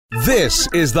This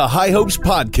is the High Hopes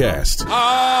Podcast.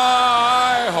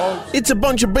 High Hopes. It's a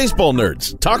bunch of baseball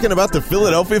nerds talking about the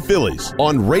Philadelphia Phillies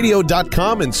on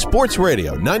radio.com and Sports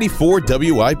Radio 94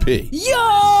 WIP. Yo!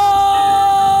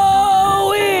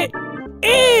 It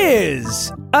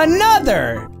is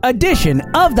another edition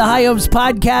of the High Hopes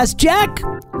Podcast. Jack,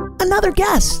 another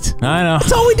guest. I know.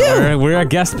 That's all we do. We're a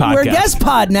guest podcast. We're a guest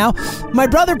pod now. My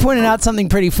brother pointed out something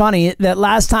pretty funny, that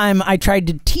last time I tried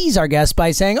to tease our guest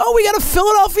by saying, oh, we got a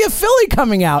Philadelphia Philly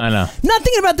coming out. I know. Not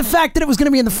thinking about the fact that it was going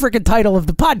to be in the freaking title of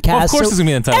the podcast. Well, of course it's going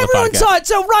to be in the title of the podcast. Everyone saw it,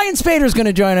 so Ryan Spaeder's going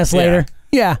to join us later.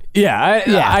 Yeah.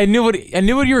 I knew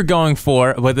what you were going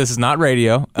for, but this is not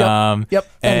radio. Yep.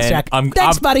 Thanks, Jack.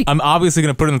 Thanks, buddy. I'm obviously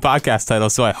going to put it in the podcast title,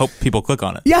 so I hope people click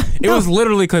on it. Yeah. It was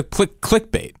literally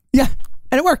clickbait. Yeah.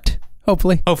 And it worked.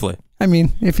 Hopefully. I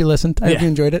mean, if you listened, I hope you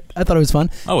enjoyed it. I thought it was fun.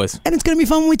 Always. And it's going to be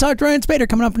fun when we talk to Ryan Spaeder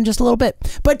coming up in just a little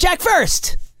bit. But Jack,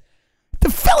 first, the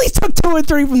Phillies took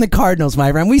 2-3 from the Cardinals,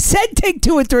 my friend. We said take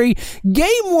 2-3.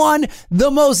 Game one,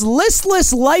 the most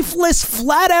listless, lifeless,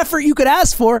 flat effort you could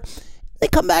ask for. They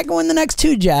come back and win the next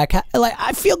two, Jack.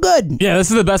 I feel good. Yeah, this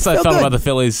is the best I felt about the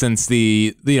Phillies since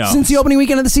the opening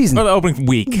weekend of the season. Or the opening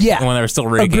week. Yeah. When they were still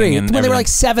rigging. Agreed. And when they were like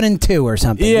 7-2 or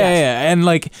something. Yeah, yes. yeah. And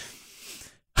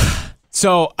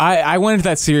so I went into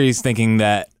that series thinking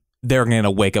that they were going to get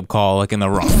a wake-up call like in the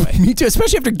wrong way. Me too.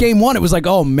 Especially after game one, it was like,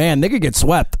 oh man, they could get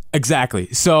swept.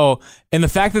 Exactly. So, and the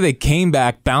fact that they came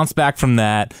back, bounced back from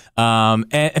that,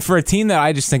 and for a team that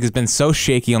I just think has been so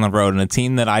shaky on the road, and a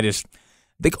team that on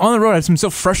the road, I've been so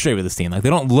frustrated with this team. Like, they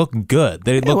don't look good.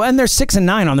 And they're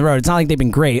 6-9 on the road. It's not like they've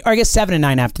been great. Or I guess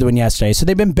 7-9 after the win yesterday. So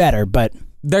they've been better, but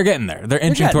they're getting there. They're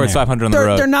inching towards 500 on the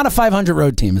road. They're not a 500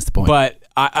 road team, is the point. But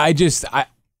I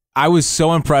was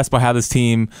so impressed by how this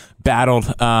team battled.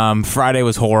 Friday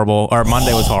was horrible, or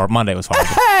Monday was horrible. Monday was horrible.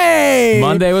 Hey,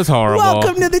 Monday was horrible.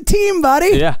 Welcome to the team,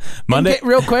 buddy. Yeah, Monday.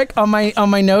 Real quick on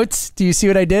my notes. Do you see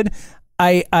what I did?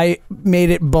 I made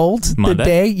it bold Monday? the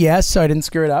day, yes, so I didn't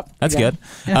screw it up. That's good.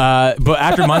 Yeah. But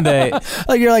after Monday,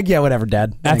 you're like, yeah, whatever,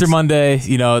 Dad. Thanks. After Monday,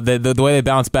 the way they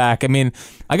bounce back. I mean,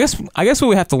 I guess what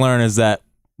we have to learn is that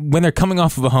when they're coming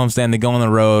off of a homestand, they go on the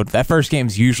road. That first game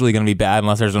is usually going to be bad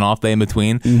unless there's an off day in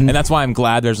between, and that's why I'm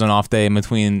glad there's an off day in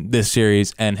between this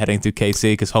series and heading to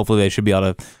KC, because hopefully they should be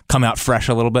able to come out fresh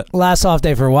a little bit. Last off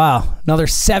day for a while. Another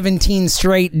 17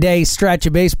 straight day stretch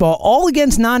of baseball, all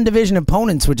against non-division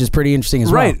opponents, which is pretty interesting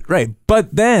as well. Right.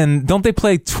 But then, don't they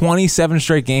play 27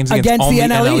 straight games against the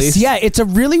NL East? Yeah, it's a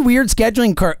really weird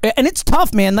scheduling curve, and it's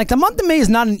tough, man. Like, the month of May is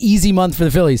not an easy month for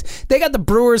the Phillies. They got the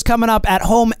Brewers coming up at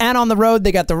home and on the road.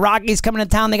 They got the Rockies coming to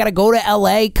town. They got to go to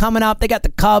LA coming up. They got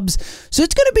the Cubs. So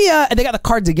it's going to be they got the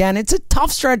Cards again. It's a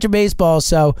tough stretch of baseball.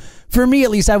 So for me,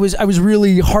 at least, I was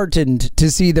really heartened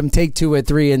to see them take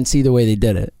 2-3 and see the way they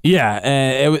did it. Yeah,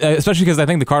 especially because I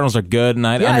think the Cardinals are good, and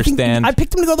I understand. I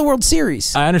picked them to go to the World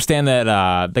Series. I understand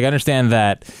that.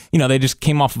 They just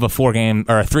came off of a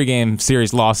 3-game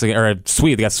series loss, or a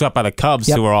sweep. They got swept by the Cubs,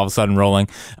 who were all of a sudden rolling.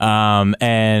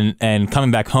 And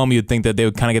coming back home, you'd think that they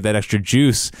would kind of get that extra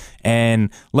juice. And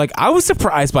I was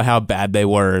surprised by how bad they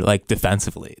were,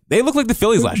 defensively. They looked like the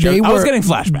Phillies last year. I was getting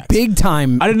flashbacks. Big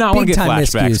time. I did not want to get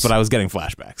flashbacks, miscues. but I was getting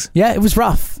flashbacks. Yeah, it was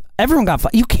rough. Everyone got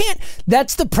you can't.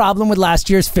 That's the problem with last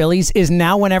year's Phillies, is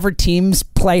now whenever teams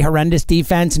play horrendous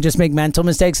defense and just make mental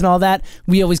mistakes and all that,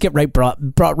 we always get brought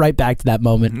right back to that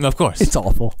moment. Of course. It's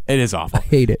awful. It is awful. I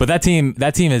hate it. But that team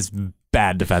is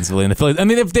bad defensively. And the Phillies, I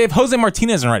mean, they have Jose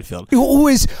Martinez in right field, who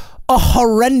is a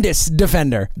horrendous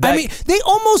defender.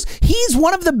 He's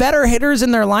one of the better hitters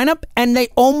in their lineup, and they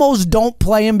almost don't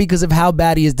play him because of how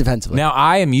bad he is defensively. Now,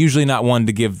 I am usually not one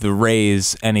to give the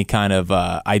Rays any kind of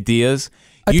ideas.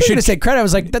 I should have said credit. I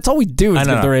was like, that's all we do is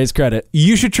give the Rays credit.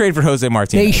 You should trade for Jose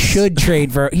Martinez. They should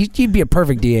trade for. He'd be a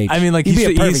perfect DH. I mean, he'd be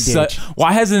a perfect DH.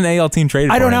 Why hasn't an AL team traded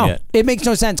for him yet? I don't know. It makes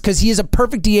no sense because he is a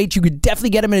perfect DH. You could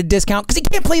definitely get him at a discount because he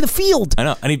can't play the field. I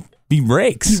know, and he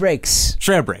rakes. He rakes.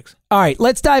 Straight up rakes. All right,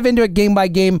 let's dive into it game by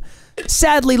game.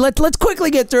 Sadly, let's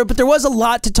quickly get through it, but there was a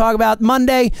lot to talk about.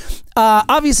 Monday,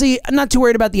 obviously, I'm not too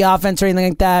worried about the offense or anything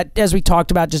like that. As we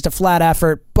talked about, just a flat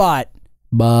effort, but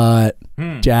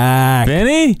Jack.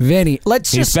 Vinny.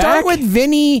 Let's just start with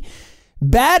Vinny.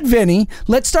 Bad Vinny.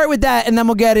 Let's start with that, and then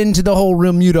we'll get into the whole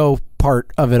Real Muto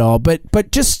part of it all.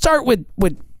 But just start with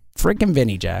freaking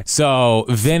Vinny, Jack. So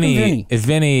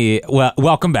Vinny, well,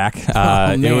 welcome back.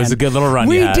 It was a good little run.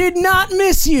 We did not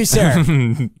miss you,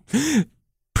 sir.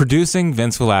 producing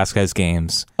Vince Velasquez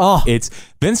games. Oh. It's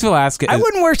Vince Velasquez. I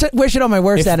wouldn't wish it on my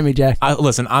worst enemy, Jack.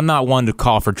 Listen, I'm not one to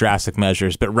call for drastic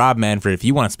measures, but Rob Manfred, if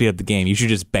you want to speed up the game, you should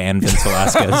just ban Vince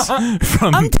Velasquez.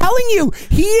 I'm telling you,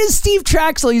 he is Steve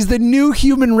Traxel. He's the new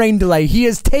human rain delay. He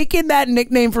has taken that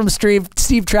nickname from Steve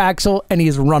Traxel and he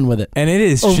has run with it. And it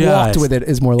is or walked with it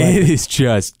is more like it is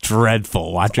just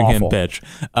dreadful watching him pitch.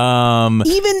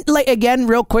 Even like again,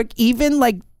 real quick, even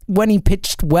like when he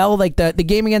pitched well, like the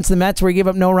game against the Mets where he gave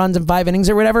up no runs in 5 innings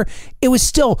or whatever, it was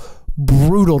still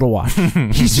brutal to watch.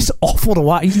 He's just awful to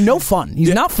watch. He's no fun.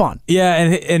 He's not fun. Yeah,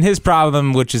 and his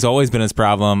problem, which has always been his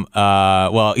problem,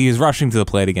 well, he was rushing to the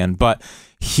plate again, but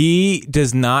he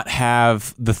does not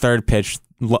have the third pitch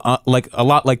like a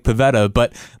lot like Pivetta.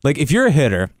 But like if you're a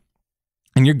hitter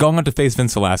and you're going out to face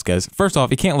Vince Velasquez, first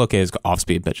off, you can't look at his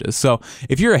off-speed pitches. So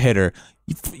if you're a hitter,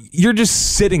 you're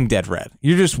just sitting dead red.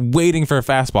 You're just waiting for a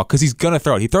fastball because he's gonna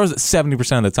throw it. He throws it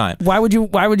 70% of the time. Why would you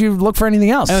look for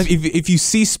anything else? And if you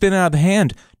see spin out of the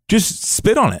hand, just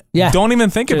spit on it. Yeah. Don't even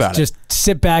think about it. Just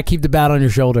sit back, keep the bat on your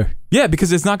shoulder. Yeah,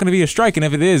 because it's not going to be a strike, and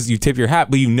if it is, you tip your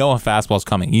hat, but you know a fastball's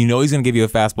coming. You know he's going to give you a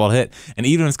fastball hit, and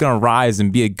even if it's going to rise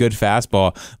and be a good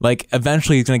fastball, like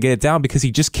eventually he's going to get it down because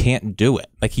he just can't do it.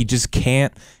 Like he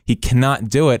cannot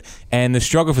do it. And the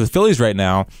struggle for the Phillies right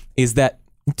now is that,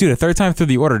 dude, a third time through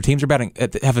the order, teams are batting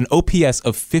have an OPS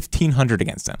of 1,500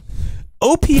 against him.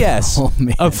 OPS of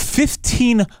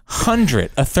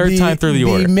 1,500 a third time through the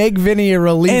order. Make Vinny a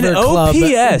reliever and club.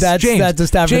 OPS,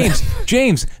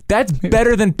 James, that's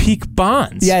better than peak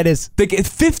Bonds. Yeah, it is. Like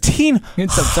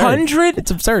 1,500.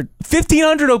 It's absurd.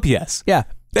 1,500 OPS. Yeah.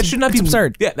 That should not be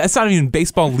absurd. Yeah, that's not even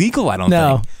baseball legal, I don't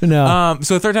think. No.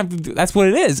 So a third time, that's what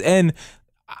it is. And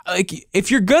like, if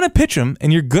you're gonna pitch him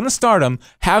and you're gonna start him,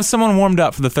 have someone warmed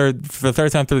up for the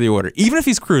third time through the order, even if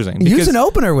he's cruising. Use an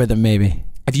opener with him, maybe.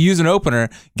 If you use an opener,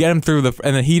 get him through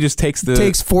and then he just takes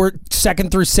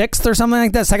 2nd through 6th or something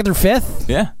like that, 2nd through 5th.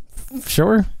 Yeah,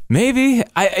 sure. Maybe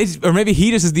or maybe he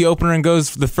just is the opener and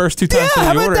goes the first 2 times through the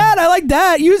order. How about that? I like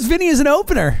that. Use Vinny as an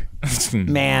opener.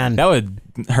 Man, that would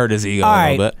hurt his ego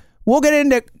a little bit. We'll get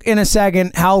into in a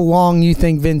second how long you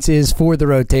think Vince is for the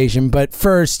rotation, but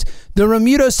first, the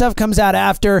Realmuto stuff comes out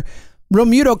after.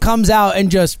 Realmuto comes out and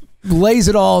just lays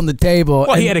it all on the table.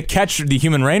 Well, he had to catch the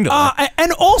human rain delay.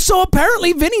 And also,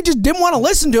 apparently, Vinny just didn't want to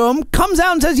listen to him. Comes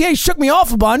out and says, yeah, he shook me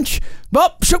off a bunch.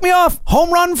 Well, shook me off.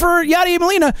 Home run for Yadier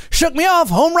Molina. Shook me off.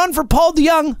 Home run for Paul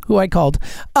DeYoung, who I called.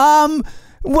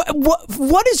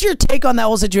 What is your take on that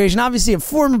whole situation? Obviously, a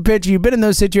former pitcher, you've been in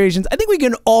those situations. I think we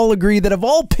can all agree that of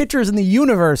all pitchers in the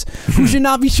universe who should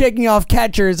not be shaking off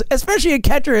catchers, especially a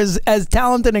catcher as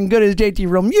talented and good as JT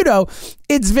Realmuto,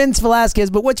 it's Vince Velasquez.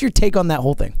 But what's your take on that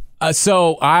whole thing?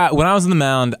 So when I was on the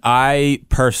mound, I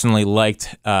personally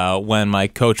liked when my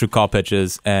coach would call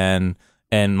pitches and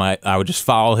I would just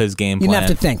follow his game plan. You didn't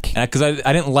have to think. Because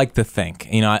I didn't like to think.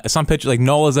 You know, some pitchers, like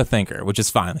Nola's a thinker, which is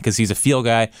fine because he's a feel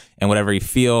guy, and whatever he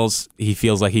feels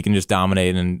like he can just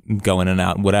dominate and go in and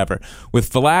out and whatever.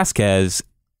 With Velasquez,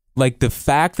 like the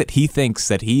fact that he thinks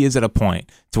that he is at a point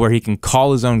to where he can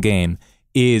call his own game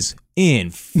is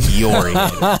infuriating.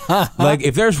 Like,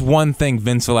 if there's one thing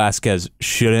Vince Velasquez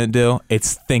shouldn't do,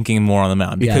 it's thinking more on the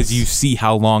mound, because you see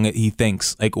how long he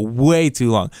thinks, like way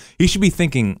too long. He should be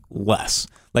thinking less.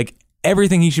 Like,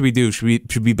 everything he should be doing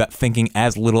should be about thinking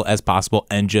as little as possible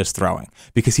and just throwing,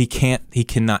 because he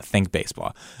cannot think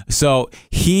baseball. So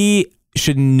he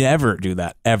should never do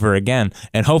that ever again.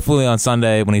 And hopefully on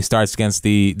Sunday when he starts against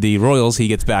the Royals, he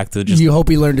gets back to just... You hope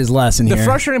he learned his lesson here. The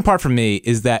frustrating part for me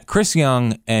is that Chris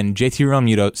Young and JT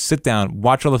Realmuto sit down,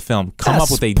 watch all the film,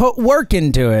 put work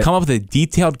into it. Come up with a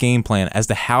detailed game plan as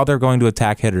to how they're going to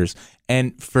attack hitters.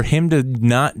 And for him to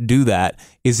not do that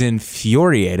is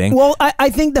infuriating. Well, I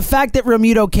think the fact that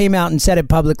Realmuto came out and said it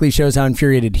publicly shows how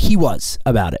infuriated he was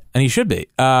about it. And he should be.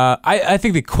 I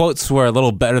think the quotes were a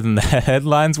little better than the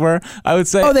headlines were, I would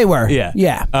say. Oh, they were.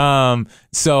 Yeah.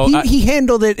 So he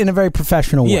handled it in a very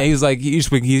professional way. Yeah, he was like, he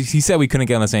said we couldn't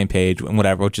get on the same page and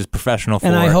whatever, which is professional for...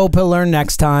 And I hope he'll learn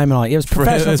next time. And all. It was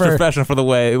professional professional for the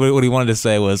way... What he wanted to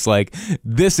say was like,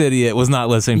 this idiot was not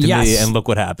listening to me, and look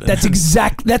what happened.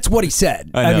 That's what he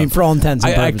said. I mean, for all intents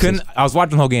and purposes. I was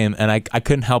watching the whole game, and I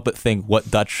couldn't help but think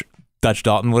what Dutch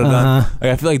Dalton would have done.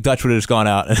 Like, I feel like Dutch would have just gone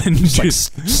out and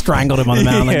just like strangled him on the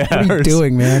mound. Like, what are you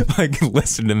doing, man? Like,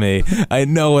 listen to me. I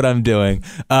know what I'm doing.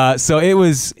 So it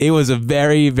was a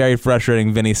very, very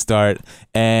frustrating Vinny start.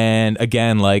 And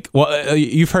again, like, well,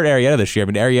 you've heard Arrieta this year.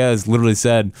 I mean, Arrieta has literally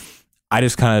said, I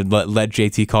just kind of let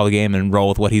JT call the game and roll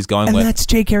with what he's going with. And that's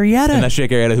Jake Arrieta. And that's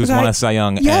Jake Arrieta, who's won a Cy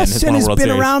Young and has won a World Series. Yes, and has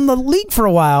been around the league for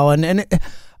a while. And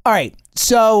all right,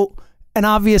 so And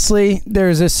obviously,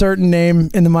 there's a certain name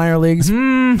in the minor leagues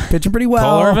pitching pretty well.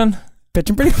 Cole Irvin?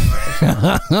 Pitching pretty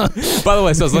By the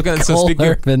way, so I was looking at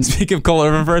speaking of Cole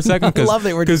Irvin for a second. I love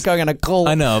that we're just going on a Cole.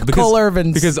 I know because, Cole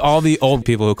Irvin's because all the old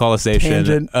people who call the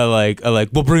station are like,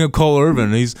 we'll bring up Cole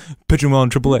Irvin. He's pitching well in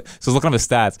AAA. So I was looking at his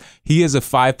stats. He is a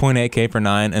 5.8 K per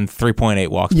 9 and 3.8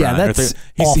 walks per 9. Yeah, that's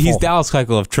awful. He's Dallas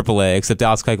Keuchel of AAA, except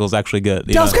Dallas Keuchel is actually good.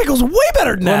 Dallas Keuchel's way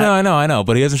better than that. Well, no, I know,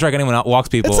 but he doesn't strike anyone out. Walks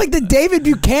people. It's like the David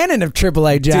Buchanan of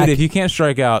AAA, Jack. Dude, if you can't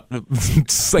strike out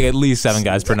it's like at least 7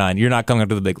 guys per 9, you're not coming up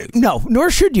to the big leagues. No,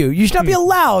 nor should you. You should not be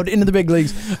allowed into the big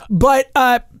leagues. But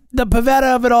the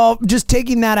Pivetta of it all, just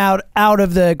taking that out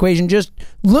of the equation, just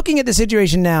looking at the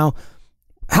situation now,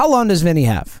 how long does Vinny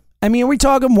have? I mean, are we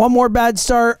talking one more bad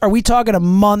start? Are we talking a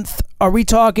month? Are we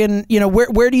talking,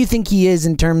 where do you think he is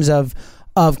in terms of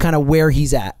kind of where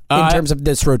he's at in terms of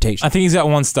this rotation? I think he's got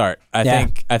one start. I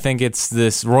think it's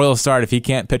this Royals start. If he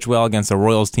can't pitch well against a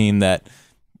Royals team that,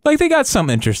 they got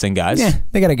some interesting guys. Yeah,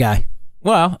 they got a guy.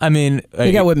 Well, I mean,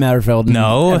 they got Whit Merrifield.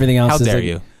 No, everything else. How dare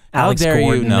you? Alex How dare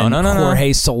Gordon you? No.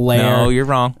 Jorge Soler. No, you're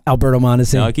wrong. Alberto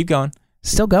Mondesi. No, keep going.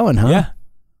 Still going, huh?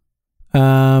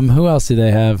 Yeah. Who else do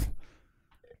they have?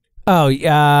 Oh,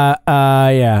 yeah.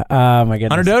 Oh my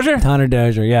goodness. Hunter Dozier? Hunter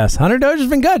Dozier, yes. Hunter Dozier's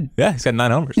been good. Yeah, he's got 9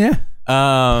 homers. Yeah.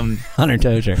 Hunter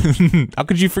Dozier. How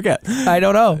could you forget? I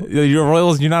don't know. You're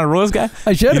not a Royals guy?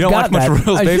 I should have gotten that.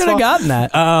 I should have gotten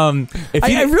that.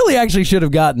 I really actually should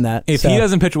have gotten that. If he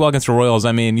doesn't pitch well against the Royals,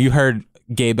 I mean, you heard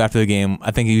Gabe after the game.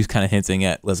 I think he was kind of hinting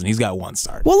at, listen, he's got one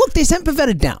start. Well, look, they sent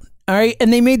Pivetta down. All right,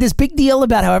 and they made this big deal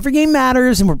about how every game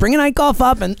matters, and we're bringing Eichhoff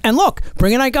up, and look,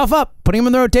 bringing Eichhoff up, putting him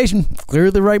in the rotation, clearly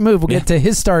the right move. We'll get to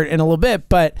his start in a little bit,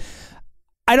 but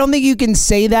I don't think you can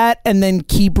say that and then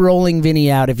keep rolling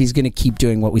Vinny out if he's going to keep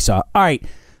doing what we saw. All right,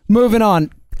 moving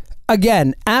on.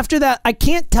 Again, after that, I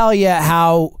can't tell you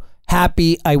how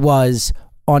happy I was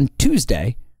on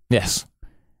Tuesday. Yes.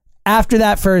 After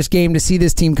that first game to see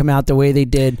this team come out the way they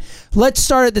did. Let's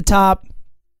start at the top.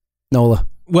 Nola.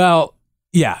 Well,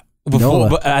 yeah.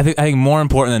 But I think more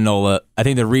important than Nola, I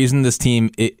think the reason this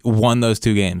team won those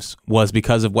 2 games was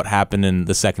because of what happened in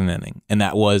the second inning, and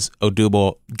that was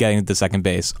Odubel getting to second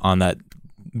base on that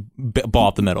ball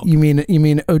up the middle. You mean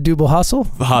Odubel hustle?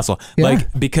 Hustle, Yeah.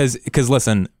 because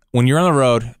listen, when you're on the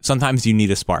road, sometimes you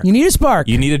need a spark. You need a spark.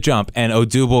 You need a jump, and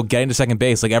Odubel getting to second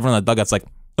base, everyone in the dugout's like,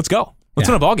 let's go. Let's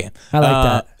win a ball game. I like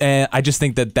that. And I just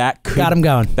think that could got him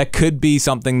going. That could be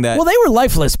something that. Well, they were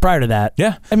lifeless prior to that.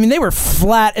 Yeah. I mean, they were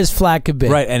flat as flat could be.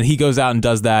 Right, and he goes out and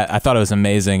does that. I thought it was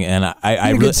amazing, and I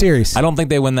really, good series. I don't think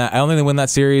they win that. I don't think they win that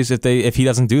series if he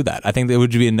doesn't do that. I think it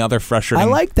would be another frustrating. I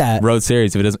like that road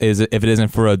series if it isn't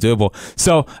for Odubel.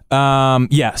 So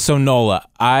so Nola,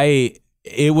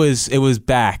 It was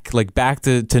back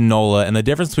to Nola, and the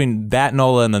difference between that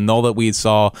Nola and the Nola that we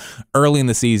saw early in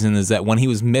the season is that when he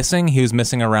was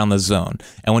missing around the zone,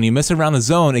 and when you miss around the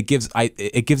zone, it gives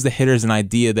the hitters an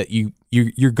idea that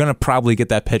you're gonna probably get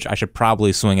that pitch. I should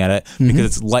probably swing at it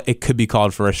because it could be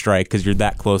called for a strike because you're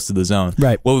that close to the zone.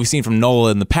 Right. What we've seen from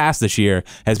Nola in the past this year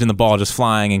has been the ball just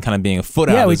flying and kind of being a foot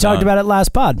out. Yeah, of the we talked zone. about it last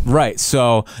pod. Right.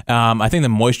 So I think the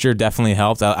moisture definitely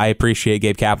helped. I appreciate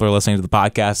Gabe Kapler listening to the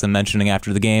podcast and mentioning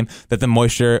after the game that the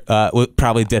moisture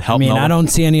probably did help. I mean, Nola. I don't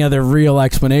see any other real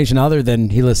explanation other than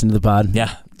he listened to the pod.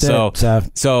 Yeah.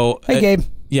 So hey, Gabe.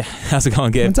 Yeah, how's it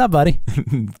going, Gabe? What's up, buddy?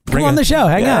 Come on the show.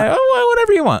 Hang out.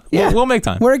 Whatever you want. Yeah. We'll make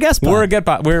time. We're a guest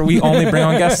pod. We only bring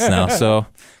on guests now, so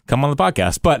come on the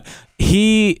podcast. But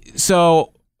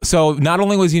so not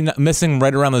only was he missing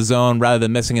right around the zone rather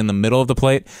than missing in the middle of the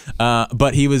plate,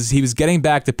 but he was getting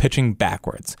back to pitching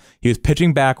backwards. He was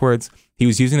pitching backwards. He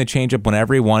was using the changeup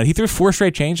whenever he wanted. He threw 4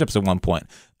 straight changeups at one point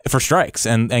for strikes,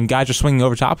 and guys are swinging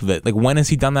over top of it. When has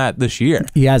he done that this year?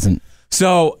 He hasn't.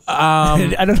 So I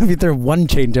don't know if you threw one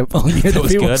changeup all year that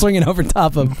people were swinging over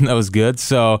top of. That was good.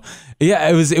 So yeah,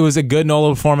 it was a good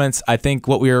Nola performance. I think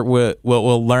what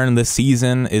we'll learn this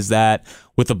season is that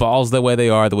with the balls the way they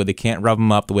are, the way they can't rub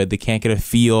them up, the way they can't get a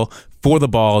feel for the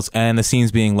balls, and the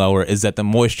seams being lower, is that the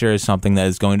moisture is something that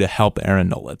is going to help Aaron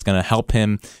Nola. It's going to help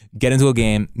him get into a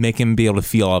game, make him be able to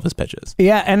feel all of his pitches.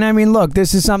 Yeah, and I mean, look,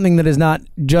 this is something that is not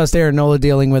just Aaron Nola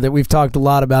dealing with it. We've talked a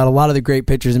lot about a lot of the great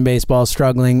pitchers in baseball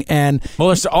struggling, and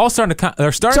they're all starting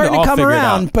to come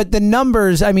around. But the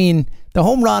numbers, I mean, the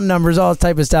home run numbers, all this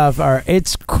type of stuff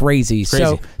it's crazy.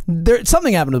 So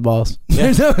something happened to the balls.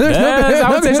 Yeah.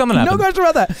 I would say something happened. No question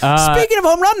about that. Speaking of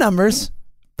home run numbers.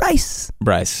 Bryce.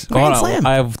 Grand slam.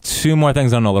 I have 2 more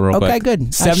things on Nola real quick. Okay,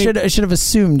 good. I should have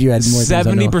assumed you had more.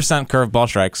 70% curveball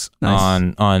strikes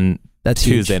on That's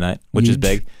Tuesday huge. night, which is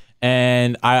big.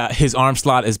 And his arm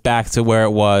slot is back to where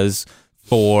it was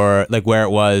for like where it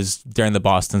was during the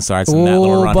Boston starts and that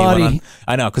little run buddy. he went on.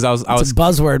 I know, because I was It's a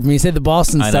buzzword. When you say the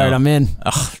Boston start, I'm in.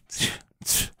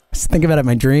 Just think about it in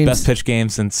my dreams. Best pitch game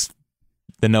since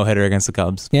the no-hitter against the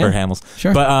Cubs for Hamels.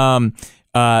 Sure. But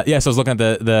so I was looking at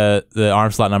the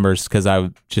arm slot numbers because I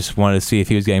just wanted to see if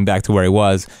he was getting back to where he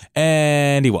was,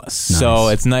 and he was. Nice. So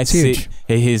it's nice to see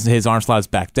his arm slot is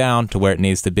back down to where it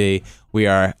needs to be. We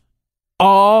are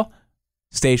all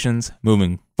stations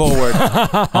moving forward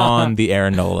on the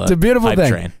Aaron Nola. It's a beautiful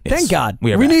thing. Train. Yes. Thank God.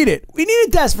 We need it. We need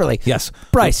it desperately. Yes.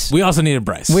 Bryce. We also needed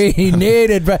Bryce. We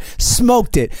needed Bryce.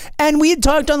 Smoked it. And we had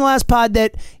talked on the last pod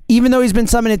that even though he's been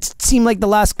summoned, it seemed like the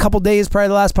last couple days prior to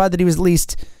the last pod that he was at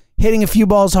least hitting a few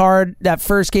balls hard. That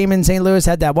first game in St. Louis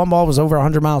had that one ball was over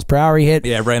 100 miles per hour he hit.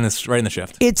 Yeah, right in the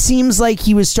shift. It seems like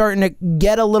he was starting to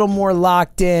get a little more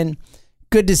locked in.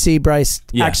 Good to see Bryce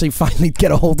actually finally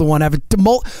get a hold of one. Have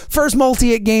a first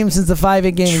multi-hit game since the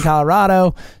 5-hit game in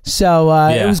Colorado. So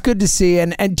it was good to see.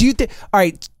 And do you think? All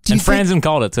right. Franzen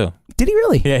called it too. Did he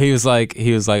really? Yeah, he was like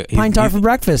pine tar for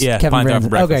breakfast. Yeah, Kevin pine tar for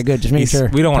breakfast. Okay, good. Just make sure.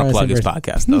 We don't want to plug his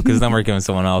podcast though, because then we're giving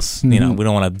someone else. We don't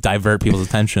want to divert people's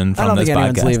attention from this podcast. I don't think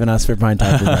anyone's leaving us for pine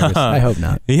tar for breakfast. I hope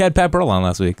not. He had Pat Burrell on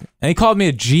last week, and he called me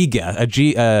a G guest.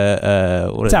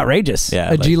 It's outrageous.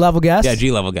 Yeah, G level guest. Yeah,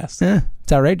 G level guest. Yeah,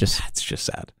 it's outrageous. It's just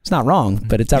sad. It's not wrong,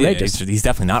 but it's outrageous. Yeah, he's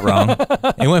definitely not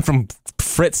wrong. He went from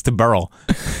Fritz to Burrell.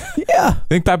 Yeah.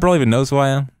 Think Pat Burrell even knows who I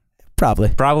am? Probably.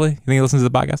 You think he listens to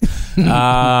the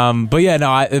podcast? But yeah,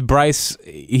 no, Bryce,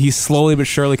 he's slowly but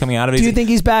surely coming out of it. Do you think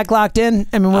he's back locked in?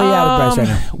 I mean, where are you at with Bryce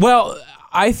right now? Well,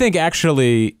 I think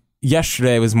actually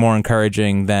yesterday was more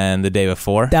encouraging than the day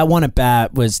before. That one at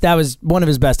bat was one of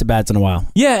his best at bats in a while.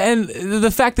 Yeah, and the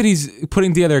fact that he's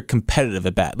putting together a competitive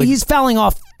at bat. Like, he's fouling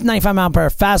off 95 mile per hour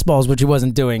fastballs, which he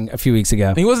wasn't doing a few weeks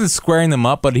ago. He wasn't squaring them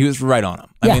up, but he was right on them.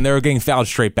 I mean, they were getting fouled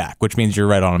straight back, which means you're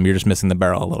right on them. You're just missing the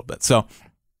barrel a little bit. So.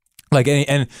 Like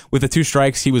and with the 2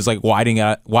 strikes, he was like widening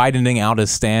out his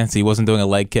stance. He wasn't doing a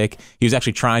leg kick. He was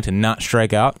actually trying to not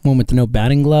strike out. One with the no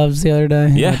batting gloves the other day.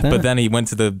 Yeah, but then he went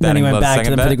to the batting gloves. Then he went back to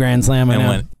them for the grand slam.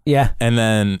 And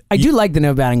then I do like the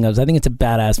no batting gloves. I think it's a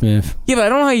badass move. Yeah, but I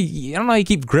don't know how you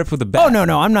keep grip with the bat. Oh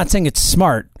no, I'm not saying it's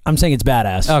smart. I'm saying it's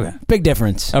badass. Okay. Big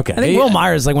difference. Okay. I think Will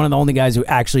Myers is like one of the only guys who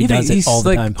actually does it all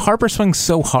the time. Harper swings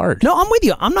so hard. No, I'm with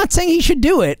you. I'm not saying he should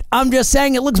do it. I'm just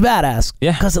saying it looks badass.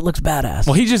 Yeah. Because it looks badass.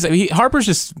 Well, Harper's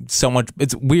just so much.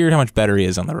 It's weird how much better he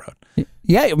is on the road.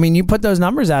 Yeah, I mean, you put those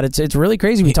numbers out. It's really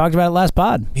crazy. We talked about it last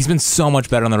pod. He's been so much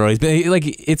better on the road. He's been like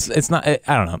it's not. I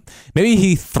don't know. Maybe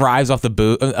he thrives off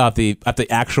the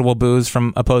actual boos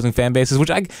from opposing fan bases,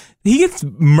 which he gets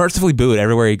mercifully booed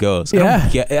everywhere he goes. Yeah.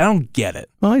 I don't get it.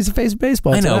 Well, he's the face of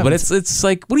baseball. I know, but it's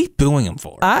like, what are you booing him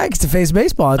for? It's the face of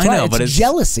baseball. That's why it's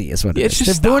jealousy is what it is.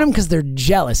 They're booing him because they're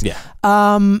jealous. Yeah.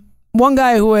 One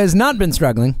guy who has not been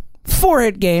struggling,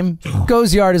 4-hit game,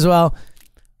 goes yard as well.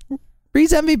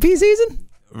 Reese MVP season?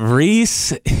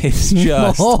 Reese is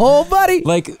just... Oh, buddy.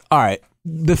 Like, all right.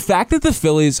 The fact that the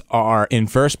Phillies are in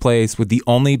first place with the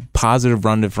only positive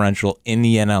run differential in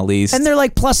the NL East. And they're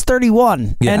like plus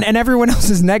 31. Yeah. And everyone else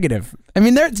is negative. I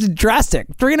mean, it's drastic.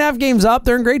 3.5 games up.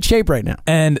 They're in great shape right now.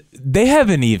 And they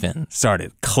haven't even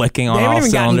started clicking on all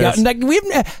cylinders.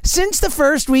 Since the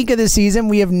first week of the season,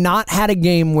 we have not had a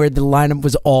game where the lineup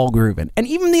was all grooving. And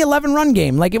even the 11-run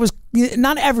game, like it was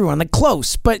not everyone, like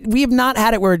close, but we have not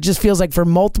had it where it just feels like for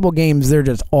multiple games, they're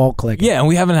just all clicking. Yeah, and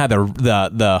we haven't had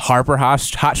the Harper hot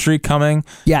streak coming.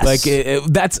 Yes. Like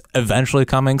that's eventually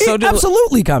coming. So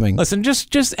absolutely coming. Listen, just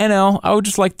NL, I would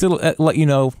just like to let you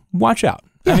know, watch out.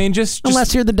 Yeah. I mean, just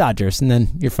unless you're the Dodgers, and then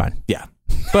you're fine. Yeah,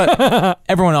 but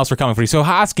everyone else are coming for you. So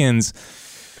Hoskins.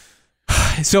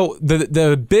 So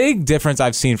the big difference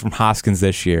I've seen from Hoskins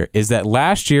this year is that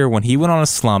last year when he went on a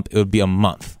slump, it would be a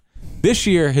month. This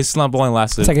year, his slump only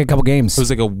lasted... It's like a couple games. It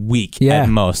was like a week at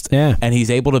most. Yeah. And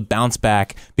he's able to bounce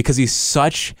back because he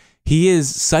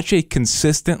is such a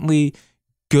consistently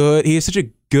good... He has such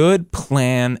a good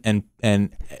plan, and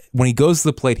when he goes to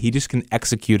the plate, he just can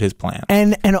execute his plan.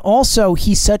 And also,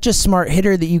 he's such a smart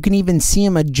hitter that you can even see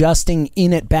him adjusting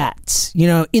in at bats. You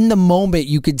know, in the moment,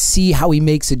 you could see how he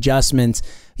makes adjustments.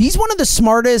 He's one of the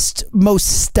smartest,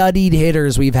 most studied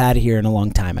hitters we've had here in a long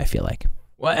time, I feel like.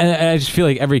 Well, and I just feel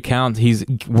like every count he's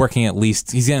getting at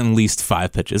least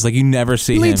 5 pitches. Like you never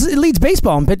see him. It leads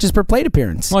baseball in pitches per plate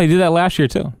appearance. Well, he did that last year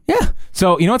too. Yeah.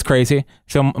 So you know what's crazy?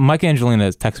 So Mike Angelina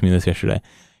texted me this yesterday.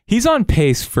 He's on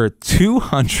pace for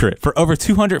over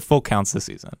 200 full counts this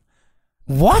season.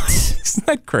 What? Isn't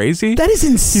that crazy? That is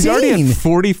insane. He's already at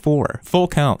 44 full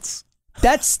counts.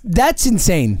 That's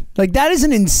insane. Like that is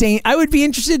an insane. I would be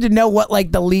interested to know what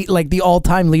like the lead, like the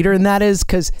all-time leader in that is,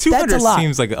 because that's a lot.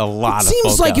 Seems like a lot. It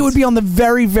seems like it would be on the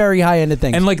very, very high end of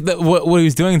things. And like what he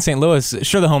was doing in St. Louis,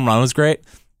 sure, the home run was great,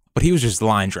 but he was just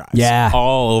line drives,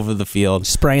 all over the field,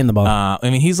 spraying the ball. I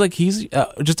mean, he's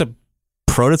just a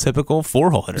prototypical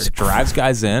 4-hole hitter. Drives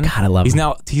guys in. God, I love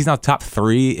him. He's now top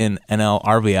 3 in NL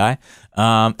RBI,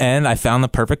 and I found the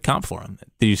perfect comp for him.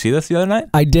 Did you see this the other night?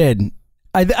 I did.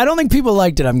 I don't think people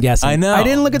liked it, I'm guessing. I know. I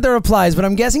didn't look at the replies, but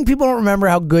I'm guessing people don't remember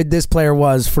how good this player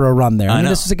was for a run there. I mean,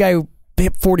 this was a guy who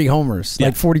hit 40 homers,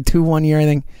 like 42 one year, I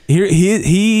think.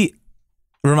 He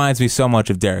reminds me so much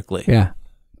of Derek Lee. Yeah.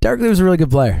 Derek Lee was a really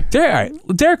good player.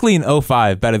 Derek Lee in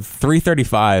 05 batted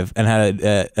 .335 and had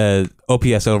a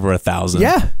OPS over 1,000.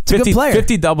 Yeah, it's a good player.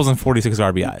 50 doubles and 46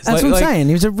 RBIs. That's what I'm saying.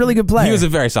 He was a really good player. He was a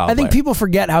very solid player. I think people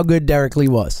forget how good Derek Lee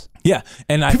was. Yeah,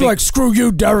 and people are like, screw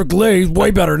you, Derek Lee. He's way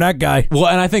better than that guy. Well,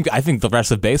 and I think the rest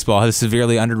of baseball has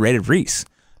severely underrated Reese.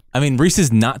 I mean, Reese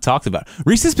is not talked about.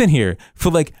 Reese has been here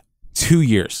for like 2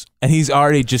 years, and he's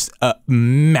already just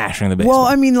mashing the baseball. Well,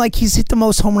 I mean, like he's hit the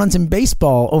most home runs in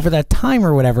baseball over that time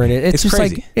or whatever it is. It's just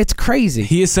crazy. like it's crazy.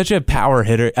 He is such a power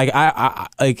hitter. Like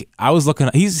I was looking.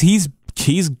 He's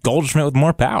Goldschmidt with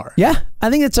more power. Yeah, I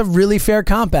think it's a really fair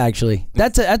comp. Actually,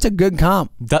 that's a good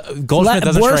comp. Goldschmidt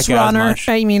doesn't worse strike out runner. as much.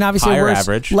 I mean, obviously higher worse,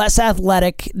 average, less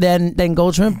athletic than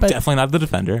Goldschmidt, but definitely not the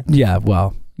defender. Yeah,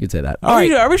 well, you'd say that.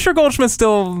 Are we sure Goldschmidt's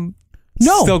still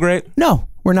great? No,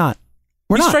 we're not.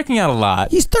 He's striking out a lot.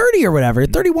 He's 30 or whatever,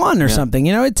 31 or something.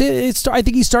 You know, it's. I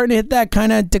think he's starting to hit that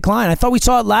kind of decline. I thought we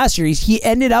saw it last year. He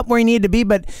ended up where he needed to be,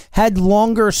 but had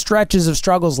longer stretches of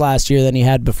struggles last year than he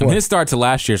had before. And his start to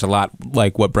last year is a lot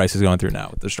like what Bryce is going through now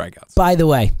with the strikeouts. By the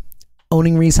way,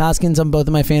 owning Rhys Hoskins on both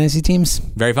of my fantasy teams,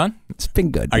 very fun. It's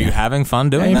been good. Are you having fun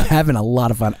doing that? I'm having a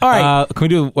lot of fun. All right, can we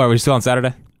do? Are we still on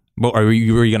Saturday? Were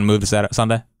you going to move to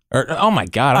Sunday? Or, oh my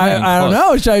God! I don't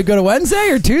know. Should I go to Wednesday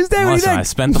or Tuesday? What do you think? I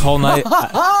spent the whole night.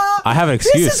 I have an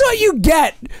excuse. This is what you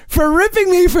get for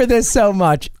ripping me for this so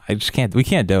much. I just can't. We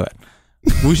can't do it.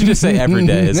 We should just say every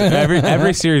day.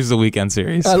 Every series is a weekend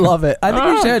series. I love it. I think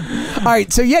we should. All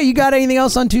right. So, you got anything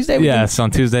else on Tuesday? Yes,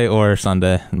 on Tuesday or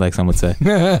Sunday, like some would say.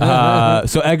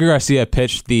 So, Edgar Garcia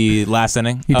pitched the last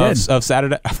inning of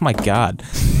Saturday. Oh, my God.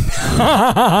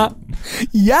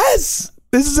 Yes.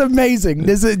 This is amazing.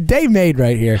 This is a day made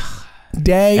right here.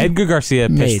 Edgar Garcia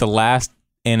pitched the last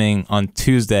inning on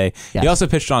Tuesday. Yes. He also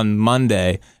pitched on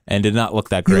Monday and did not look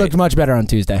that great. He looked much better on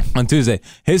Tuesday.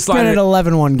 His slider, an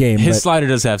 11-1 game. His slider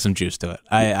does have some juice to it.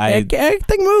 I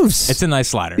think moves. It's a nice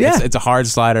slider. Yeah. It's a hard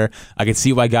slider. I can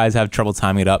see why guys have trouble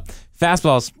timing it up.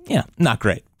 Fastballs, not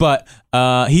great, but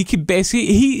he could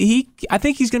basically I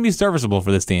think he's going to be serviceable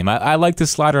for this team. I like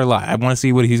this slider a lot. I want to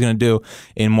see what he's going to do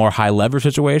in more high leverage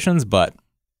situations, but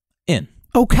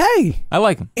Okay. I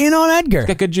like him. In on Edgar. He's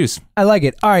got good juice. I like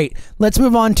it. All right. Let's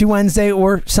move on to Wednesday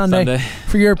or Sunday.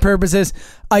 For your purposes.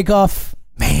 Eichhoff.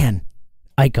 Man.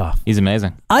 Eichhoff. He's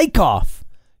amazing. Eichhoff.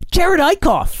 Jared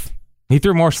Eichhoff. He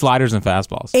threw more sliders than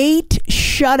fastballs. 8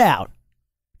 shutout.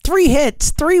 3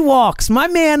 hits. 3 walks. My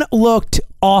man looked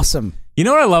awesome. You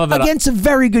know what I love about against a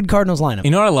very good Cardinals lineup.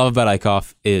 You know what I love about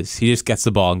Eichhoff is he just gets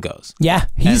the ball and goes. Yeah,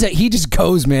 he just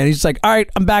goes, man. He's just like, all right,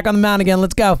 I'm back on the mound again.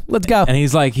 Let's go. And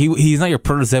he's like, he's not your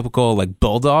prototypical like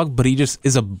bulldog, but he just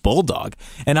is a bulldog.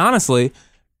 And honestly,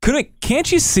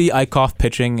 can't you see Eichhoff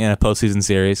pitching in a postseason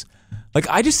series? Like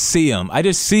I just see him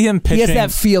pitching. He has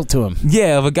that feel to him.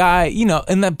 Yeah, of a guy,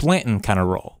 in that Blanton kind of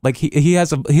role. Like he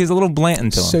has a little Blanton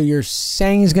to him. So you're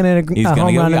saying he's going to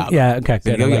home run? Yeah, okay,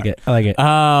 good. I like it.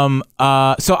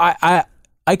 So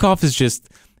Eichhoff is just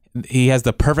he has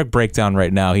the perfect breakdown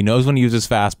right now. He knows when to use his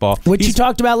fastball, which you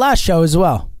talked about last show as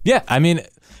well. Yeah, I mean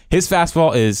his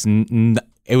fastball is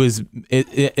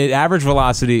it average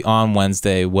velocity on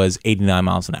Wednesday was 89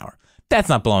 miles an hour. That's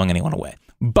not blowing anyone away.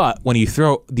 But when you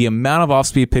throw the amount of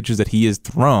off-speed pitches that he has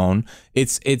thrown,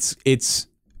 it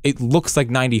looks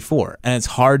like 94, and it's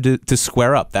hard to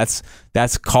square up. That's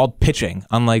called pitching,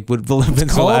 unlike with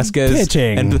Vince Velasquez.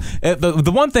 Pitching. And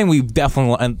the one thing we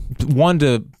definitely want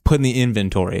to put in the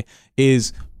inventory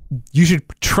is you should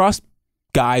trust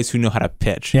guys who know how to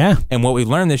pitch. Yeah. And what we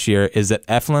learned this year is that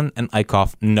Eflin and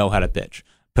Eichhoff know how to pitch.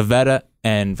 Pivetta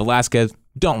and Velasquez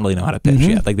don't really know how to pitch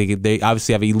yet. Like they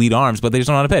obviously have elite arms, but they just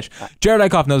don't know how to pitch. Jared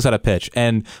Eichhoff knows how to pitch,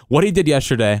 and what he did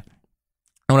yesterday, and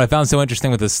what I found so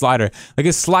interesting with his slider, like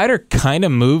his slider kind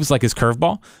of moves like his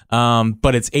curveball,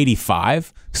 but it's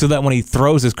 85, so that when he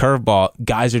throws his curveball,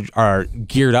 guys are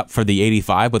geared up for the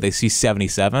 85, but they see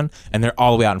 77, and they're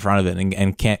all the way out in front of it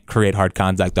and can't create hard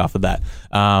contact off of that.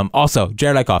 Also,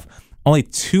 Jared Eichhoff, only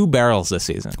 2 barrels this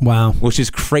season. Wow. Which is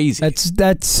crazy.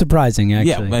 That's surprising,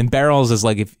 actually. Yeah, and barrels is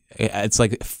like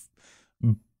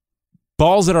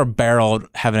balls that are barreled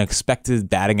have an expected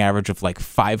batting average of like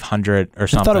 500 or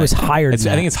something. I thought it was higher than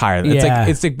that. I think it's higher. Yeah.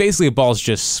 It's like basically a ball's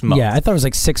just smoked. Yeah, I thought it was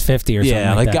like 650 or something.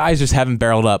 Yeah, like that. guys just haven't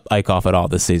barreled up Eichhoff at all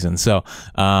this season. So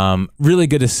really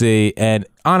good to see. And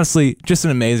honestly, just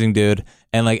an amazing dude.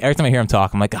 And like every time I hear him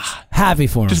talk, I'm like, happy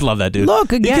for him. Just love that dude.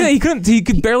 Look, again. He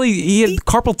could barely, he had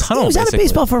carpal tunnel. He was out of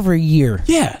baseball for over a year.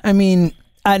 Yeah. I mean,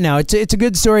 no, it's a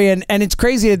good story, and it's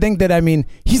crazy to think that, I mean,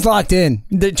 he's locked in.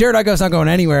 Jared Eichhoff's not going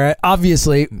anywhere,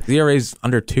 obviously. The ERA's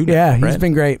under 2 now, Yeah, right? he's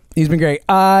been great.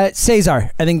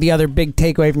 Cesar, I think the other big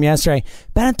takeaway from yesterday,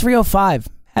 batted 305.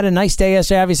 Had a nice day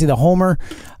yesterday, obviously the homer.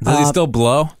 Does he still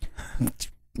blow?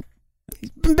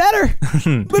 Been better.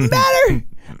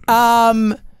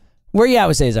 Where you at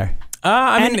with Cesar?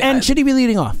 And should he be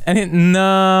leading off?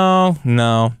 No.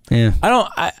 Yeah.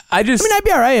 I just. I mean, I'd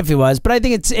be all right if he was, but I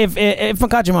think it's if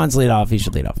McCutchen wants to lead off, he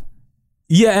should lead off.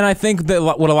 Yeah, and I think that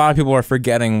what a lot of people are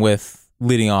forgetting with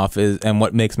leading off is, and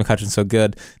what makes McCutchen so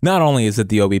good, not only is it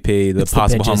the OBP, the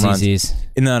possible home runs.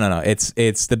 No.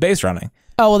 It's the base running.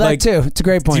 Oh, well, that too. It's a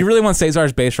great point. Do you really want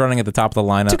Cesar's base running at the top of the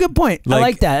lineup? It's a good point. I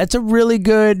like that. It's a really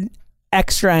good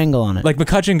extra angle on it. Like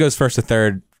McCutchen goes first to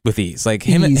third with ease. Like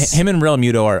him and Real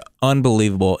Muto are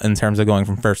unbelievable in terms of going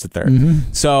from first to third.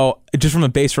 Mm-hmm. So just from a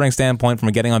base running standpoint, from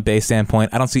a getting on base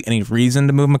standpoint, I don't see any reason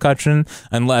to move McCutchen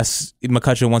unless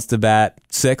McCutchen wants to bat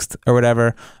sixth or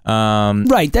whatever.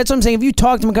 Right. That's what I'm saying. If you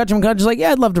talk to McCutchen's like,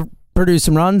 yeah, I'd love to produce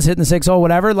some runs, hitting the 6 hole,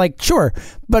 whatever. Like, sure.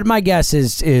 But my guess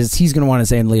is he's going to want to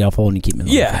stay in the leadoff hole and you keep him in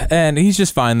the leadoff. And he's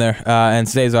just fine there. And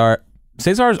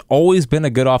Cesar's always been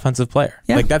a good offensive player.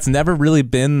 Yeah. Like, that's never really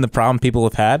been the problem people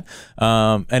have had.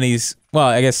 And he's, well,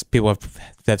 I guess people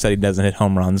have said he doesn't hit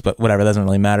home runs, but whatever, it doesn't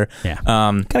really matter. Yeah.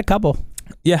 Got a couple.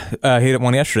 Yeah, he hit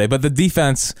one yesterday. But the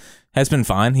defense has been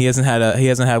fine. He hasn't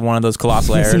had one of those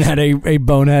colossal errors. He hasn't had a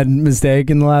bonehead mistake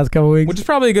in the last couple of weeks. Which is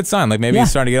probably a good sign. Like, maybe he's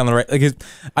starting to get on the right. Like,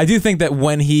 I do think that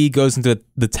when he goes into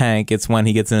the tank, it's when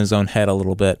he gets in his own head a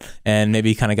little bit. And maybe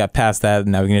he kind of got past that,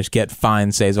 and now we can just get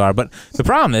fine Cesar. But the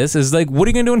problem is like, what are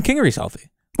you going to do when Kingery's healthy?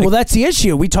 Like, well, that's the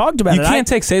issue. We talked about it. You can't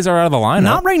take Cesar out of the lineup.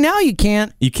 Not right now, you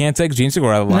can't. You can't take Gene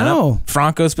Segura out of the lineup. No.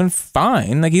 Franco's been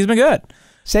fine. Like, he's been good.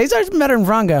 Cesar's been better than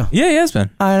Franco. Yeah, he has been.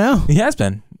 I know. He has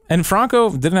been. And Franco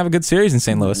didn't have a good series in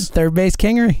St. Louis. Third base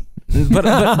Kingery. but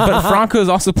Franco is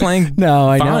also playing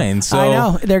fine. So I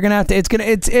know. They're going to have to. It's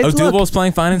Odubel's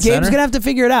playing fine in center. Gabe's going to have to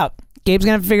figure it out. Gabe's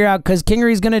going to have to figure out because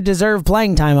Kingery's going to deserve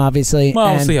playing time, obviously.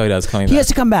 Well, we'll see how he does coming back. He has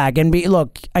to come back and be,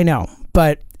 look, I know,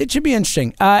 but it should be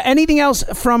interesting. Anything else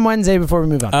from Wednesday before we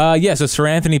move on? Yeah, so Sir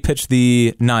Anthony pitched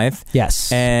the ninth.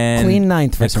 Yes. And clean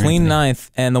ninth for Sir Anthony. Clean ninth.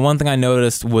 And the one thing I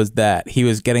noticed was that he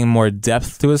was getting more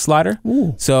depth to his slider.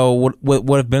 Ooh. So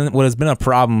what has been a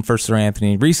problem for Sir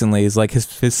Anthony recently is like his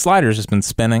slider's just been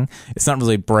spinning. It's not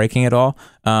really breaking at all.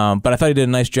 But I thought he did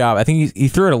a nice job. I think he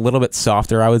threw it a little bit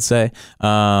softer, I would say.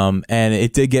 And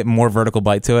it did get more vertical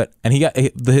bite to it. And he got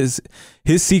his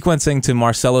sequencing to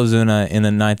Marcelo Zuna in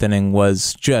the ninth inning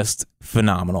was just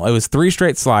phenomenal. It was 3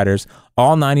 straight sliders,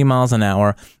 all 90 miles an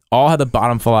hour, all had the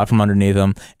bottom fall out from underneath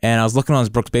them. And I was looking on his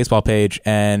Brooks Baseball page,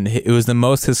 and it was the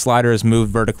most his slider has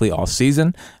moved vertically all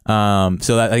season. So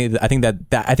I think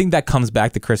that comes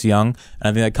back to Chris Young, and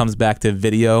I think that comes back to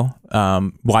video,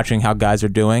 watching how guys are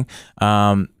doing.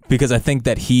 Because I think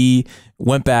that he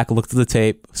went back, looked at the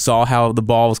tape, saw how the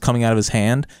ball was coming out of his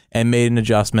hand, and made an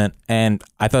adjustment. And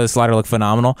I thought his slider looked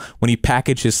phenomenal. When he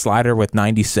packaged his slider with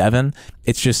 97,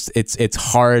 it's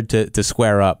hard to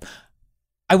square up.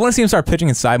 I want to see him start pitching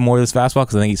inside more of this fastball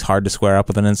because I think he's hard to square up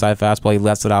with an inside fastball. He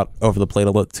lets it out over the plate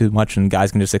a little too much, and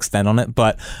guys can just extend on it.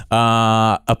 But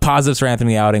a positive Sir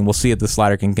Anthony outing. We'll see if the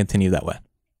slider can continue that way.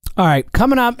 All right,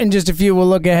 coming up in just a few, we'll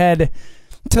look ahead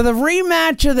to the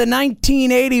rematch of the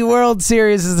 1980 World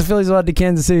Series as the Phillies will head to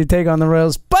Kansas City to take on the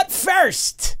Royals. But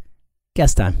first,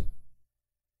 guest time.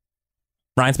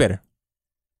 Ryan Spaeder.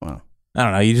 Wow. I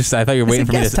don't know. I thought you were waiting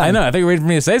for me to. I know. I thought you were waiting for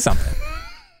me to say something.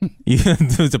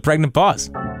 It was a pregnant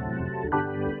pause.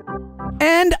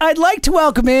 And I'd like to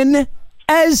welcome in,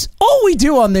 as all we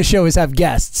do on this show is have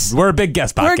guests. We're a big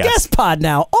guest podcast. We're a guest pod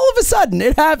now. All of a sudden,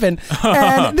 it happened.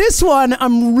 And this one,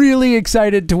 I'm really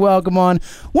excited to welcome on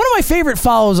one of my favorite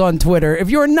follows on Twitter.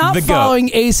 If you are not following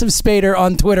Ace of Spaeder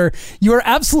on Twitter, you are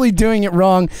absolutely doing it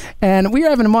wrong. And we are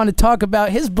having him on to talk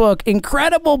about his book,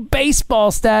 Incredible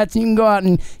Baseball Stats. You can go out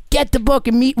and get the book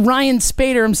and meet Ryan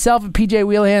Spaeder himself at PJ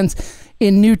Wheelhands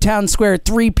in Newtown Square,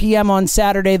 3 p.m. on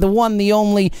Saturday. The one, the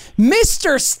only,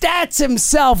 Mr. Stats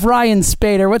himself, Ryan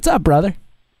Spaeder. What's up, brother?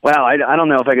 Wow, I don't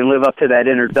know if I can live up to that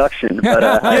introduction, but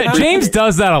Yeah, James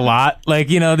does that a lot. Like,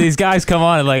 these guys come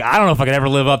on and like, I don't know if I can ever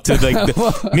live up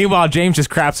to meanwhile, James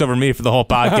just craps over me for the whole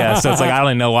podcast. So it's like, I don't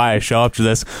even know why I show up to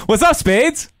this. What's up,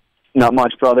 Spades? Not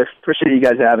much, brother. Appreciate you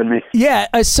guys having me. Yeah,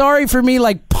 sorry for me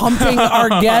like pumping our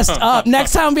guest up.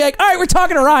 Next time, I'll be like, all right, we're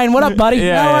talking to Ryan. What up, buddy?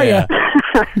 How are you?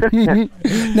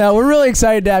 No, we're really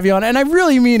excited to have you on, and I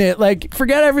really mean it. Like,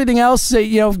 forget everything else.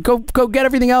 Go get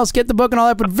everything else, get the book and all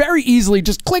that. But very easily,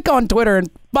 just click on Twitter and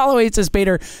follow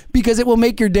Spaeder because it will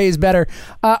make your days better.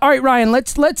 All right, Ryan,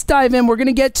 let's dive in. We're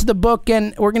gonna get to the book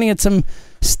and we're gonna get some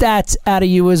stats out of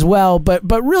you as well. But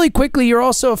really quickly, you're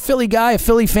also a Philly guy, a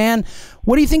Philly fan.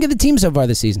 What do you think of the team so far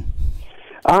this season?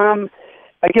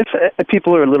 I guess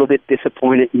people are a little bit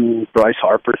disappointed in Bryce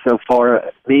Harper so far.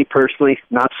 Me personally,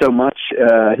 not so much.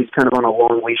 He's kind of on a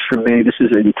long leash for me. This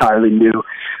is an entirely new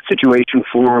situation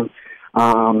for him.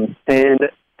 And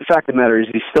the fact of the matter is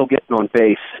he's still getting on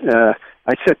base.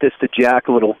 I said this to Jack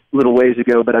a little ways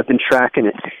ago, but I've been tracking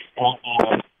it.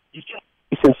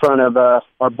 He's in front of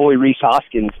our boy Rhys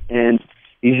Hoskins, and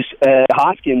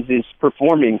Hoskins is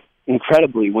performing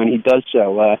incredibly when he does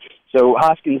so. So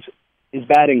Hoskins is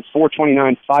batting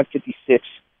 .429, .556,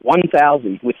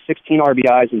 1,000 with 16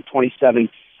 RBIs and 27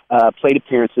 plate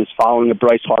appearances following a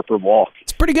Bryce Harper walk.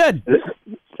 It's pretty good.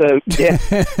 So yeah,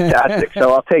 fantastic.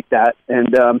 So I'll take that.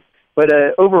 And but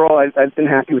overall, I've been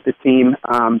happy with the team.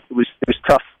 It was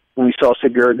tough when we saw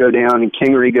Segura go down and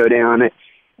Kingery go down.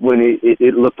 When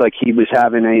it looked like he was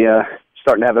having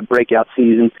starting to have a breakout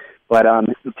season. But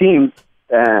the team.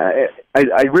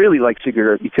 I really like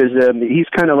Segura because he's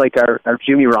kind of like our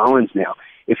Jimmy Rollins now.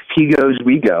 If he goes,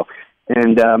 we go.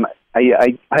 And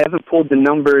I haven't pulled the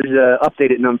numbers,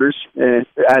 updated numbers,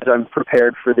 as I'm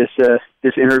prepared for this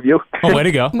interview. Oh, way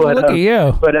to go! But, look at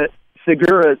you. But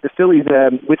Segura, the Phillies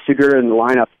with Segura in the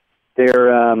lineup,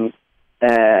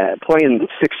 they're playing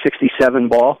 .667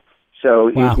 ball.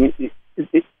 So wow.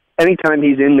 Anytime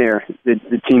he's in there,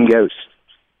 the team goes.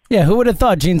 Yeah, who would have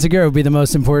thought Gene Segura would be the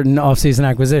most important offseason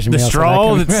acquisition? The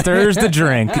straw that stirs the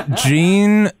drink.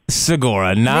 Gene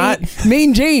Segura,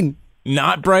 Mean Gene.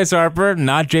 Not Bryce Harper,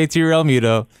 not JT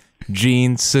Realmuto,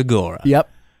 Gene Segura. Yep.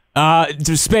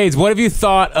 Spades, what have you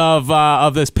thought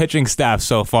of this pitching staff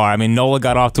so far? I mean, Nola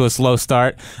got off to a slow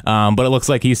start, but it looks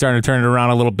like he's starting to turn it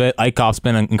around a little bit. Eichhoff's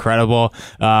been incredible.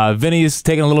 Vinny's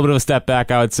taken a little bit of a step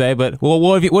back, I would say. But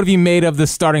what have you made of the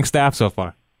starting staff so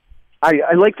far?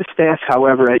 I like the staff,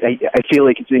 however, I feel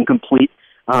like it's incomplete.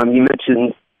 You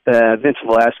mentioned Vince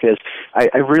Velasquez.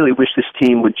 I really wish this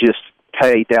team would just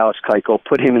pay Dallas Keuchel,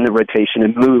 put him in the rotation,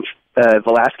 and move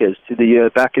Velasquez to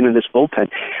the back end of this bullpen.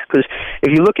 Because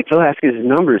if you look at Velasquez's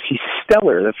numbers, he's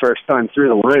stellar the first time through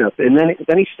the lineup, and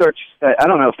then he starts. I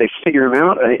don't know if they figure him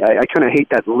out. I kind of hate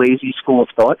that lazy school of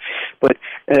thought, but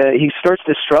he starts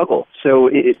to struggle. So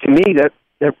to me,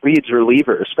 that reads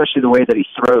reliever, especially the way that he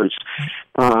throws.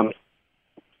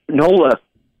 Nola,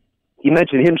 you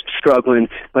mentioned him struggling,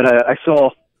 but I saw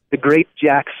the great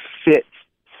Jack Fitz.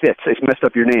 I messed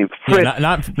up your name. Fritz. Yeah,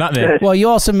 not me. Well, you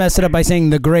also messed it up by saying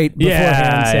the great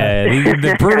beforehand. Yeah.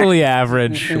 The brutally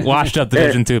average, washed up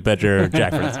Division II pitcher,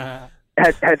 Jack Fritz.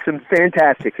 Had some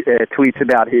fantastic tweets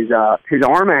about his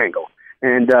arm angle,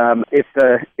 and if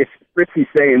Fritzy's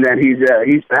saying that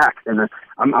he's back, then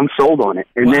I'm sold on it.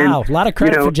 And wow, then, a lot of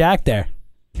credit for Jack there.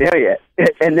 Yeah.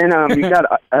 And then you got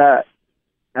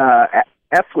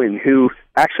Eflin, who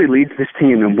actually leads this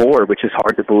team in WAR, which is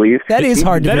hard to believe. That is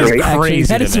hard to believe. Crazy.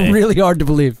 That is really hard to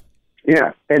believe.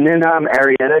 Yeah, and then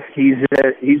Arrieta,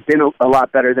 he's been a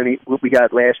lot better than what we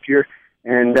got last year,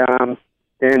 and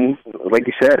like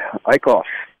you said, Eichhoff,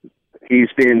 he's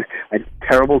been a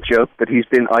terrible joke, but he's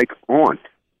been on.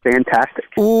 Fantastic.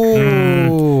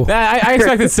 Ooh. I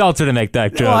expected Seltzer to make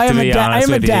that joke, well, I am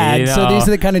a dad, so these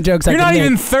are the kind of jokes I can make. You're not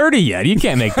even 30 yet. You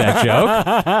can't make that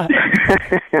joke.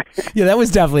 Yeah, that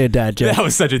was definitely a dad joke. That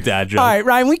was such a dad joke. All right,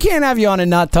 Ryan, we can't have you on a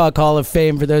Not Talk Hall of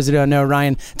Fame, for those who don't know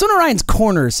Ryan. It's one of Ryan's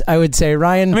corners, I would say.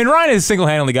 Ryan has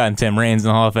single-handedly gotten Tim Raines in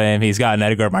the Hall of Fame. He's gotten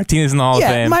Edgar Martinez in the Hall of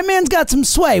Fame. My man's got some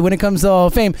sway when it comes to the Hall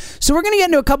of Fame. So we're going to get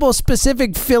into a couple of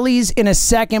specific Phillies in a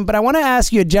second, but I want to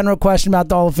ask you a general question about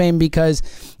the Hall of Fame because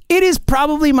it is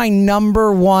probably my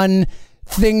number one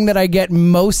thing that I get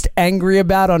most angry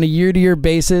about on a year-to-year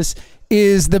basis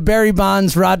is the Barry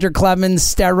Bonds, Roger Clemens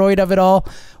steroid of it all.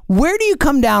 Where do you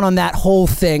come down on that whole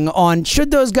thing, on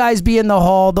should those guys be in the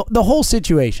Hall, the whole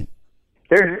situation?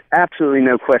 There's absolutely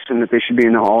no question that they should be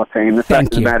in the Hall of Fame. The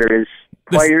fact of the matter is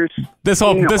players... This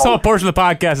whole portion of the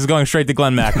podcast is going straight to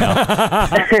Glenn Mack now.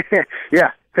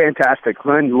 Yeah, fantastic.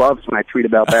 Glenn loves when I tweet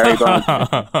about Barry Bonds.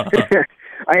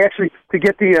 I actually, to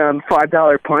get the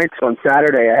 $5 pints on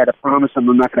Saturday, I had to promise them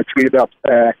I'm not going to tweet about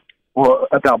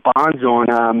Bonds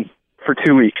on for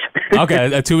 2 weeks.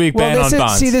 Okay, a 2-week ban on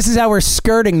Bonds. See, this is how we're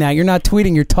skirting that. You're not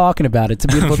tweeting, you're talking about it. It's a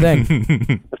beautiful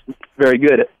thing. Very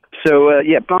good. So,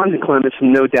 Bonds and Clemens,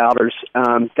 no doubters.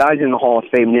 Guys in the Hall of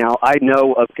Fame now. I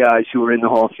know of guys who are in the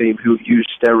Hall of Fame who used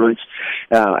steroids.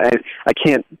 I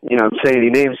can't, say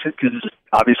any names because it's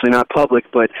obviously not public,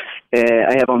 but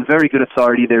I have on very good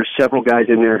authority there's several guys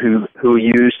in there who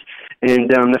used. And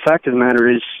the fact of the matter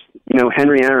is,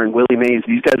 Henry Aaron, Willie Mays,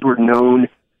 these guys were known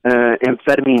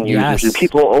amphetamine users. And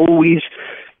people always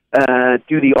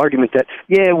do the argument that,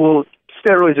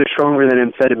 steroids are stronger than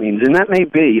amphetamines, and that may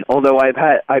be. Although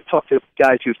I've talked to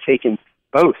guys who've taken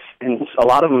both, and a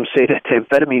lot of them say that the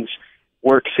amphetamines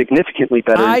work significantly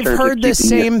better. I've heard the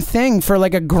same thing for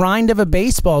like a grind of a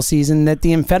baseball season, that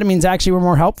the amphetamines actually were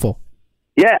more helpful.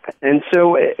 Yeah, and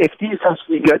so if these guys,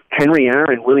 you got Henry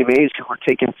Aaron, Willie Mays, who were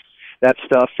taking that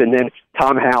stuff, and then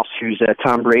Tom House, who's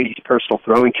Tom Brady's personal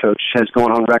throwing coach, has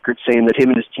gone on record saying that him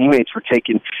and his teammates were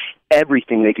taking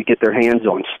everything they could get their hands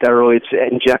on, steroids,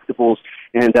 injectables,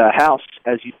 and House,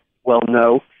 as you well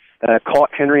know, caught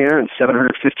Henry Aaron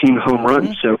 715 home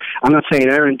runs. So I'm not saying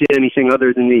Aaron did anything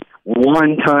other than the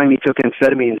one time he took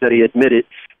amphetamines that he admitted,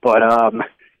 but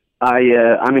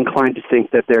I'm inclined to think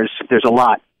that there's a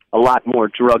lot more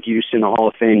drug use in the Hall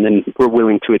of Fame than we're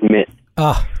willing to admit.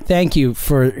 Thank you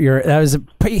for that was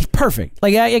perfect.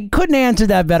 Like I couldn't answer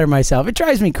that better myself. It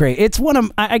drives me crazy. It's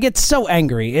I get so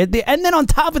angry. And then on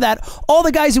top of that, all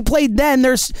the guys who played then,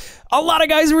 there's a lot of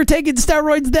guys who were taking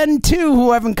steroids then too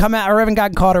who haven't come out or haven't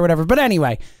gotten caught or whatever. But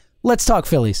anyway, let's talk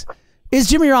Phillies. Is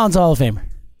Jimmy Rollins a Hall of Famer?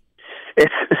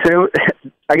 So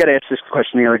I got asked this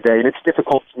question the other day, and it's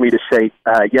difficult for me to say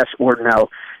yes or no,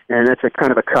 and that's a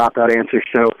kind of a cop-out answer.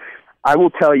 So I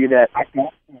will tell you that I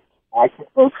could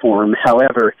vote for him.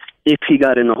 However, if he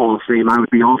got in the Hall of Fame, I would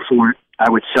be all for it. I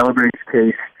would celebrate his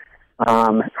case.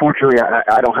 Fortunately,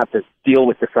 I don't have to deal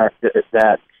with the fact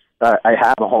that I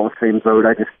have a Hall of Fame vote.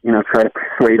 I just, try to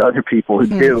persuade other people who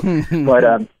do.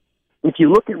 But if you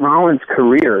look at Rollins'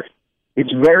 career,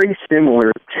 it's very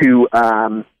similar to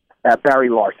Barry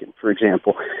Larkin, for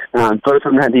example. Both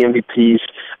of them had the MVPs,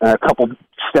 a couple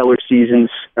stellar seasons.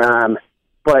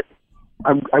 But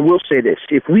I will say this.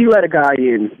 If we let a guy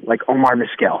in like Omar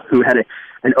Vizquel, who had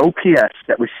an OPS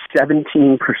that was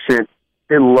 17%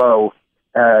 below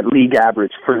league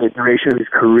average for the duration of his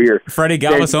career. Freddie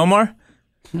Galvis Omar?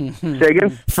 Say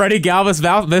again? Freddie Galvis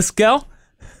Vizquel?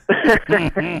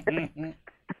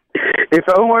 If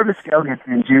Omar Vizquel gets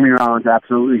in, Jimmy Rollins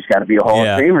absolutely has got to be a Hall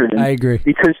of Famer. I agree.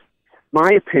 Because my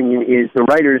opinion is the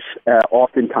writers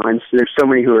oftentimes, there's so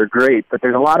many who are great, but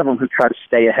there's a lot of them who try to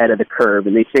stay ahead of the curve,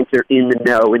 and they think they're in the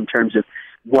know in terms of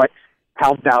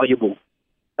how valuable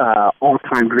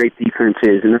all-time great defense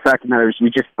is. And the fact of the matter is we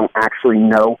just don't actually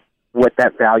know what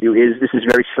that value is. This is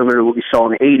very similar to what we saw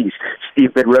in the 80s.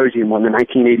 Steve Bedrosian won the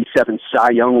 1987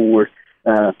 Cy Young Award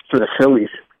for the Phillies,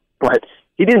 but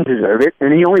he didn't deserve it,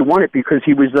 and he only won it because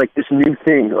he was like this new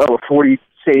thing, a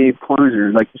 40-save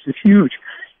closer. Like, this is huge.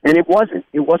 And it wasn't.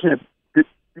 It wasn't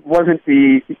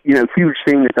the huge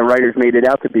thing that the writers made it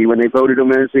out to be when they voted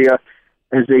him as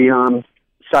a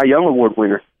Cy Young Award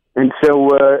winner. And so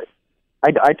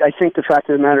I think the fact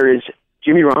of the matter is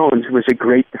Jimmy Rollins was a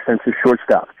great defensive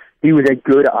shortstop. He was a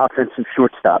good offensive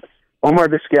shortstop. Omar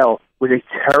Vizquel was a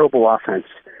terrible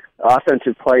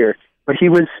offensive player, but he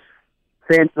was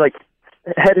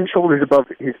head and shoulders above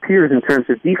his peers in terms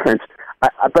of defense.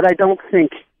 But I don't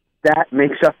think that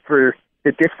makes up for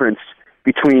the difference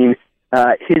between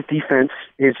his defense,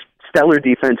 his stellar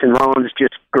defense, and Rollins'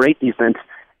 just great defense,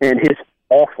 and his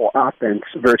awful offense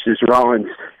versus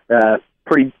Rollins'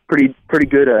 pretty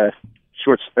good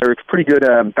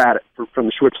bat from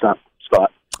the shortstop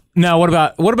spot. Now,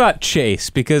 what about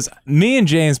Chase? Because me and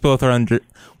James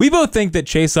we both think that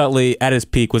Chase Utley at his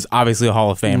peak was obviously a Hall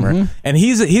of Famer, and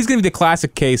he's going to be the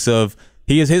classic case of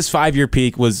his 5-year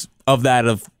peak was of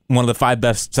one of the 5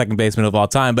 best second basemen of all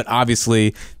time, but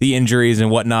obviously the injuries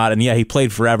and whatnot, and he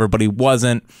played forever, but he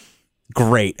wasn't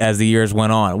great as the years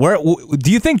went on.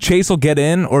 Do you think Chase will get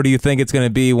in, or do you think it's going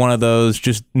to be one of those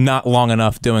just not long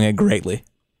enough doing it greatly?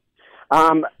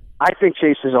 I think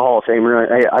Chase is a Hall of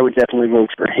Famer. I would definitely vote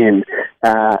for him.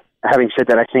 Having said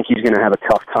that, I think he's going to have a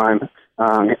tough time.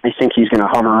 I think he's going to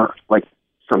hover like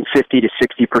from 50 to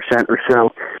 60% or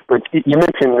so. But you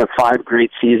mentioned the 5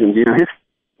 great seasons.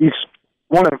 He's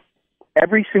one of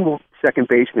every single second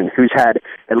baseman who's had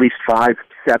at least 5,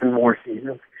 7 more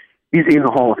seasons. He's in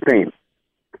the Hall of Fame.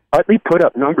 Utley put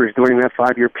up numbers during that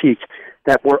 5-year peak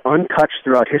that were untouched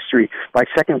throughout history by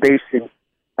second basemen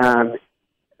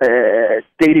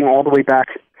dating all the way back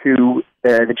to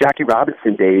the Jackie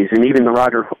Robinson days and even the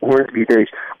Roger Hornsby days,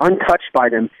 untouched by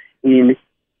them in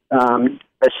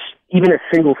even a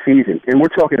single season. And we're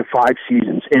talking of 5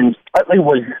 seasons. And Utley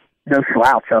was no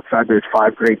slouch outside those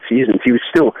 5 great seasons. He was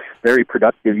still very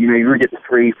productive. You were getting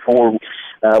 3-4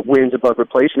 wins above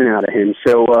replacement out of him.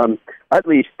 So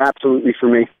Utley, absolutely for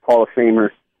me, Hall of Famer.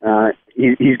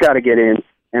 He's got to get in,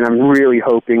 and I'm really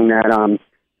hoping that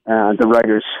the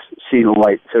writers see the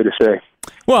light, so to say.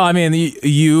 Well, I mean,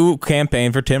 you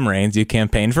campaign for Tim Raines, you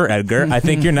campaign for Edgar. I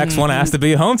think your next one has to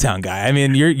be a hometown guy. I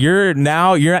mean,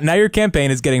 now your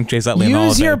campaign is getting Chase Utley in the Hall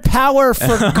of Use your Fame. power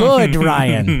for good,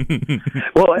 Ryan.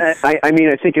 Well, I mean,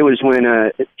 I think it was when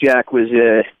Jack was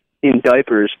in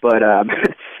diapers, but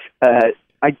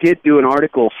I did do an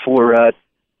article for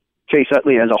Chase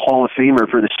Utley as a Hall of Famer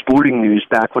for the Sporting News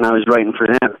back when I was writing for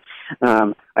them.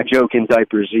 I joke in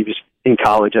diapers. He was in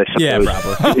college, I suppose. Yeah,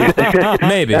 probably.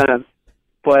 Maybe.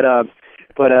 But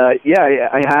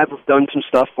I have done some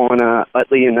stuff on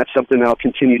Utley, and that's something I'll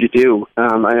continue to do.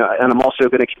 And I'm also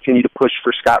going to continue to push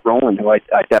for Scott Rowland, who I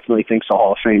definitely think is a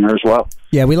Hall of Famer as well.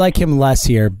 Yeah, we like him less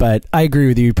here, but I agree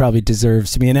with you. He probably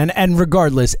deserves to be in. And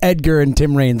regardless, Edgar and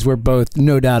Tim Raines were both,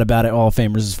 no doubt about it, Hall of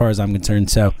Famers as far as I'm concerned.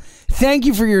 So thank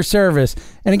you for your service.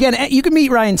 And again, you can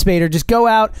meet Ryan Spaeder. Just go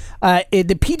out. The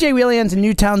PJ Wheelians in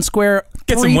Newtown Square,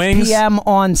 Get 3 some wings. p.m.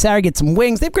 on Saturday. Get some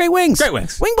wings. They have great wings. Great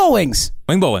wings. Wing Bowl wings.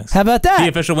 Wing Bowl wings. How about that? The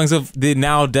official wings of the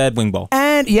now dead Wing Bowl.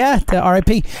 And yeah, the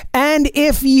RIP. And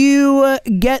if you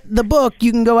get the book,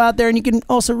 you can go out there and you can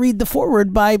also read the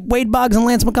foreword by Wade Boggs and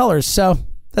Lance McCullers. So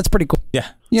that's pretty cool. Yeah.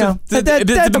 That's a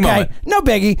big okay. moment. No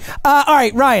biggie. All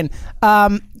right, Ryan.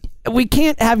 We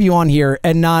can't have you on here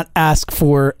and not ask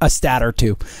for a stat or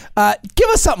two. Give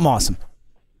us something awesome.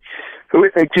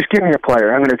 Just give me a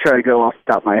player. I'm going to try to go off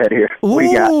the top of my head here. What do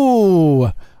you got?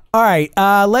 Ooh. All right.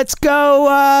 Let's go.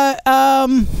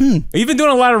 You've been doing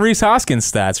a lot of Reese Hoskins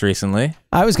stats recently.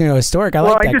 I was going to go historic. I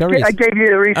Well, like that. Go Reese. I gave you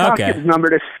the Reese Hoskins number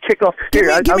to kick off. Give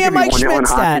me a I'll Mike give you one Schmidt on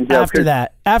stat Hoskins, after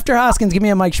that. After Hoskins, give me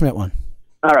a Mike Schmidt one.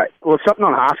 All right. Well, something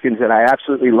on Hoskins that I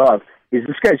absolutely love is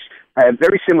this guy's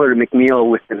very similar to McNeil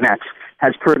with the Mets,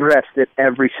 has progressed at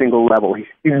every single level.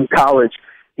 In college,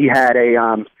 he had a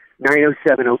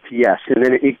 907 OPS, and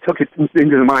then he took it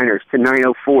into the minors to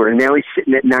 904, and now he's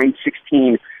sitting at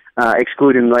 916,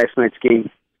 excluding last night's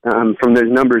game from those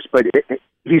numbers. But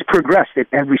he's progressed at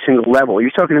every single level.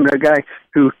 You're talking about a guy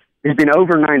who has been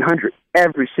over 900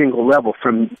 every single level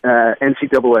from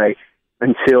NCAA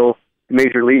until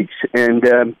major leagues. And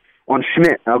on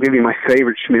Schmidt, I'll give you my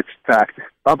favorite Schmidt fact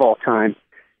of all time.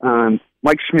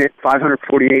 Mike Schmidt,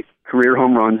 548 career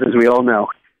home runs, as we all know.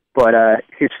 But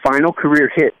his final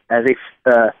career hit as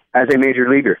a major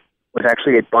leaguer was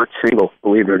actually a bunt single,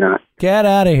 believe it or not. Get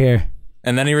out of here.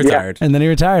 And then he retired. Yeah. And then he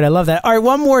retired. I love that. All right,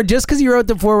 one more, just because you wrote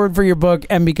the foreword for your book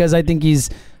and because I think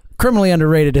he's criminally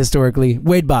underrated historically.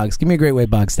 Wade Boggs. Give me a great Wade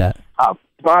Boggs stat.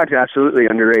 Boggs, absolutely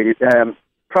underrated.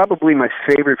 Probably my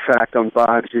favorite fact on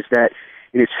Boggs is that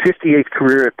in his 58th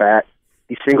career at bat,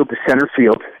 he singled to center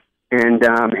field, and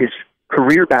his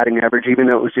career batting average, even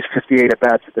though it was just 58 at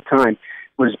bats at the time,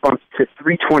 was bumped to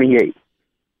 328.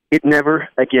 It never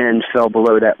again fell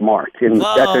below that mark, and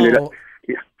that's ended up.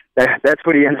 That's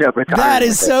what he ends up retiring. That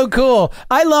is so cool.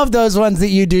 I love those ones that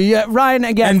you do. Yeah, Ryan,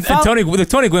 again. And the Tony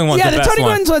Gwynn one's the best Tony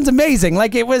one. Gwynn's one's amazing.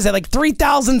 Like, it was like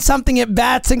 3,000 something at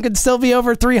bats and could still be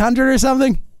over 300 or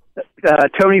something.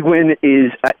 Tony Gwynn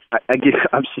is, I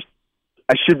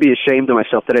should be ashamed of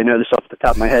myself that I know this off the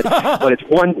top of my head, but it's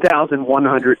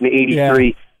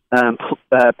 1,183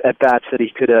 at bats that he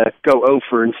could go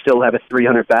over and still have a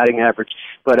 300 batting average.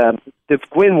 But the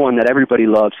Gwynn one that everybody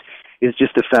loves is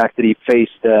just the fact that he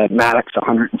faced Maddox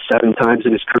 107 times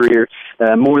in his career,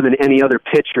 more than any other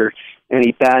pitcher, and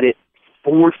he batted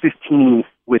 .415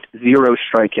 with 0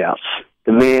 strikeouts.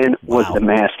 The man was the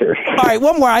master. All right,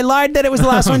 one more. I lied that it was the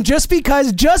last one and his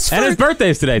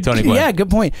birthday's today, Tony Gwynn. Yeah,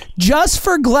 good point. Just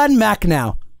for Glenn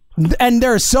Macnow. And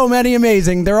there are so many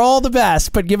amazing. They're all the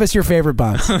best, but give us your favorite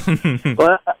Bonds.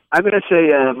 Well, I'm going to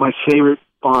say my favorite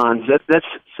Bonds. That's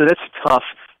tough.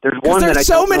 There's one that there's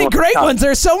so many great ones.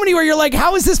 There's so many where you're like,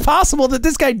 how is this possible that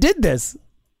this guy did this?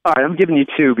 All right, I'm giving you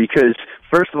 2 because,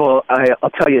 first of all, I'll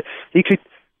tell you,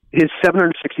 his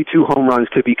 762 home runs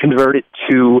could be converted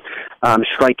to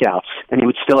strikeouts, and he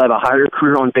would still have a higher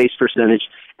career on base percentage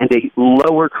and a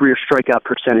lower career strikeout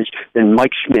percentage than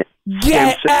Mike Schmidt.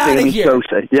 Get out of here.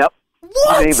 Sosa. Yep.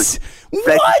 What?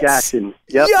 Reggie Jackson.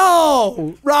 Yep.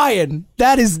 Yo, Ryan,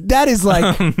 that is like,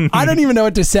 I don't even know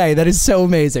what to say. That is so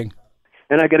amazing.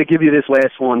 And I got to give you this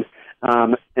last one.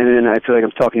 And then I feel like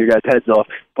I'm talking your guys' heads off.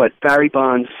 But Barry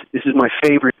Bonds, this is my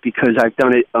favorite because I've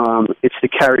done it. It's the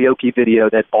karaoke video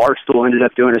that Barstool ended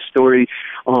up doing a story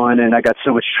on, and I got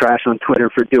so much trash on Twitter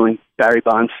for doing Barry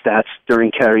Bonds stats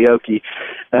during karaoke.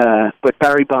 But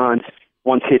Barry Bonds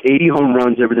once hit 80 home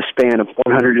runs over the span of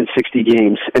 160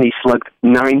 games, and he slugged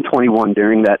 .921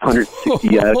 during that 160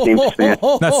 game span.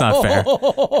 That's not fair.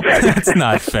 That's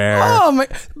not fair. Oh my!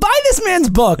 Buy this man's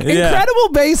book. Yeah. Incredible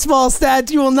baseball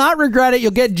stats. You will not regret it. You'll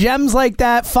get gems like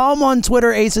that. Follow him on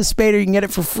Twitter, Ace of Spaeder. You can get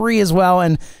it for free as well.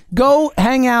 And go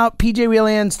hang out, PJ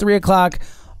Wheelands, 3 o'clock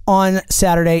on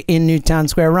Saturday in Newtown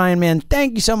Square. Ryan, man,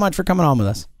 thank you so much for coming on with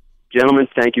us. Gentlemen,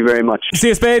 thank you very much. See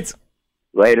you, Spades.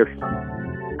 Later.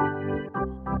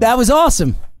 That was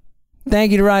awesome.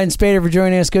 Thank you to Ryan Spaeder for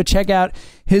joining us. Go check out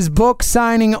his book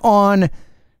signing on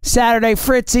Saturday.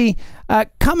 Fritzy,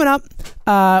 coming up,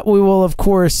 we will, of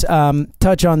course,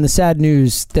 touch on the sad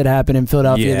news that happened in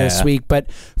Philadelphia this week.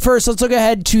 But first, let's look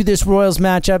ahead to this Royals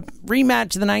matchup.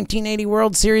 Rematch of the 1980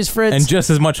 World Series, Fritz. And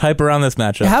just as much hype around this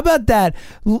matchup. How about that?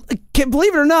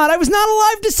 Believe it or not, I was not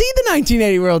alive to see the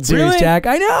 1980 World Series, Really? Jack.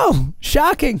 I know.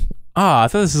 Shocking. Oh, I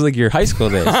thought this was like your high school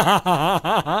days.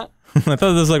 I thought this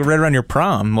was like right around your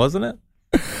prom, wasn't it?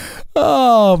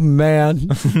 Oh, man.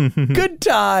 Good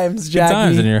times, Jackie. Good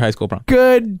times in your high school prom.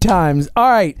 Good times. All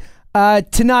right.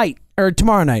 Tonight, or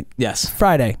tomorrow night. Yes.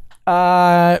 Friday.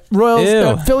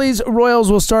 Royals, Phillies,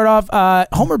 Royals will start off.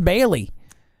 Homer Bailey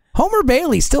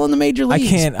still in the major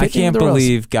leagues. I can't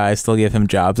believe guys still give him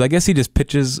jobs. I guess he just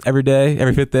pitches every day,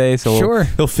 every fifth day, so Sure.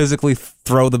 he'll physically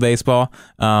throw the baseball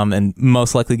and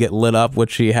most likely get lit up,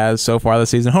 which he has so far this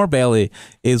season. Homer Bailey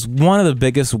is one of the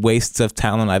biggest wastes of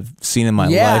talent I've seen in my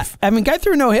life. I mean, guy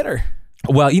threw a no-hitter.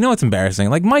 Well, you know what's embarrassing?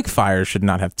 Like Mike Fiers should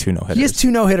not have 2 no-hitters. He has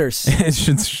 2 no-hitters. It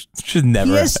should never.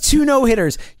 He has 2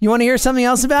 no-hitters. You want to hear something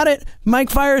else about it? Mike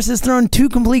Fiers has thrown 2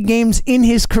 complete games in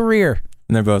his career.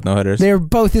 And they're both no-hitters. They're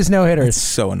both his no-hitters. It's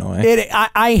so annoying.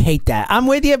 I hate that. I'm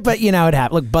with you, but you know it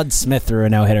happened. Look, Bud Smith threw a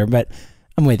no-hitter, but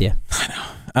I'm with you.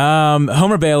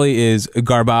 Homer Bailey is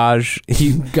garbage.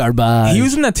 Garbage. He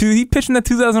was in that he pitched in that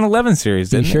 2011 series.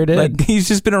 Didn't He sure did. Like he's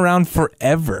just been around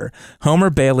forever. Homer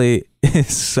Bailey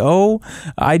is so.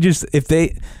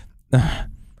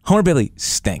 Homer Bailey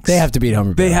stinks. They have to beat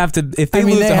Homer Bailey. They have to. If they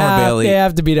lose to Homer Bailey, they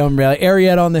have to beat Homer Bailey.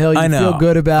 Arietta on the hill. You feel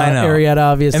good about Arietta,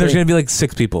 obviously. And there's going to be like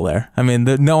 6 people there. I mean,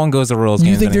 no one goes to Royals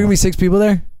games. You think there are going to be 6 people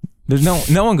there? There's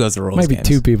no one goes to Royals Might be games.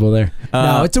 2 people there.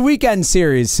 No, it's a weekend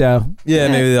series, so yeah,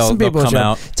 maybe they'll come show.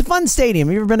 out. It's a fun stadium.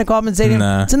 Have you ever been to Kauffman Stadium?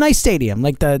 Nah. It's a nice stadium,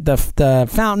 like the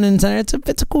fountain and center.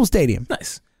 It's a cool stadium.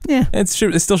 Nice. Yeah. It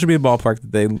still should be a ballpark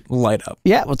that they light up.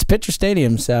 Yeah, well, it's a pitcher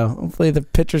stadium, so hopefully the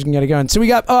pitchers can get it going. So we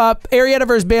got Arietta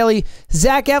versus Bailey,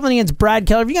 Zach Eflin against Brad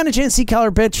Keller. Have you got a chance to see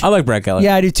Keller pitch? I like Brad Keller.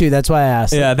 Yeah, I do too. That's why I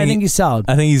asked. Yeah, I think he's solid.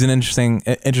 I think he's an interesting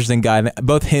guy.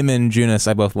 Both him and Junis,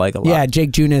 I both like a lot. Yeah,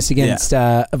 Jake Junis against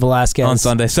Velasquez on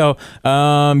Sunday. So,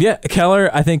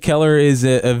 Keller. I think Keller is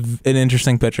an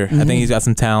interesting pitcher. I think he's got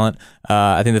some talent.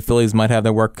 I think the Phillies might have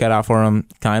their work cut out for him.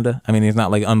 Kinda. I mean, he's not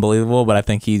like unbelievable, but I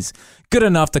think he's good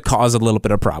enough to cause a little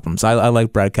bit of problems. I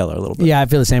like Brad Keller a little bit. Yeah, I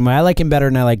feel the same way. I like him better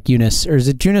than I like Junis. Or is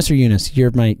it Junis or Eunice?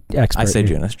 You're my expert. I say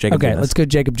Junis. Jacob Okay, Junis. let's go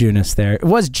Jacob Junis there. It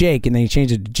was Jake, and then he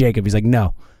changed it to Jacob. He's like,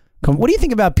 no. What do you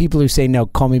think about people who say, no,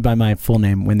 call me by my full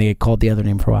name when they get called the other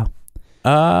name for a while?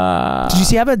 Did you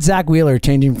see how about Zach Wheeler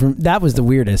changing from... That was the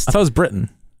weirdest. I thought it was Britain.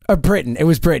 Britain. It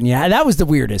was Britain, yeah. That was the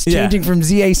weirdest. Yeah. Changing from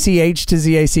Z-A-C-H to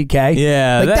Z-A-C-K.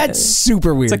 Yeah. That's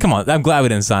super weird. It's like, come on. I'm glad we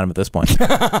didn't sign him at this point.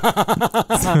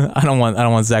 I don't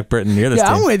want Zach Britton near this team.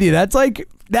 I'm with you. That's like...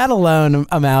 That alone,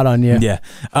 I'm out on you. Yeah.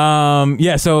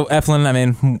 So Eflin, I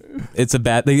mean, it's a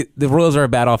bad... The Royals are a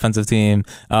bad offensive team.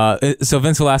 So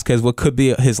Vince Velasquez, what could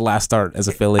be his last start as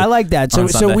a Philly. I like that.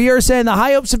 So we are saying the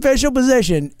High Hopes official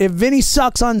position, if Vinny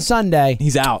sucks on Sunday...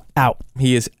 He's out. Out.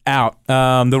 He is out.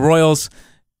 The Royals...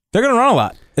 They're going to run a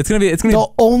lot. It's going to be the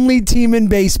only team in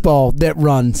baseball that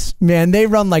runs. Man, they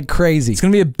run like crazy. It's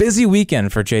going to be a busy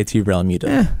weekend for JT Realmuto.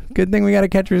 Yeah, good thing we got a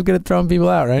catcher who's good at throwing people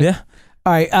out, right? Yeah.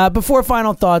 All right, before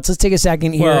final thoughts, let's take a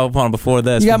second here. Well, hold on, before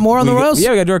this. You got more on the Royals? We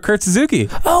got to do our Kurt Suzuki.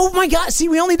 Oh, my God. See,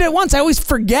 we only did it once. I always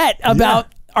forget about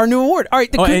our new award. All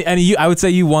right. I would say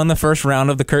you won the first round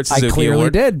of the Kurt Suzuki I clearly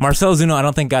award. did. Marcel Zunino, I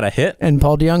don't think, got a hit. And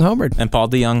Paul DeYoung homered. And Paul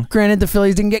DeYoung. Granted, the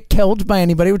Phillies didn't get killed by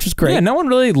anybody, which was great. Yeah, no one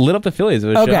really lit up the Phillies. It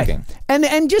was shocking.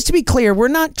 And just to be clear, we're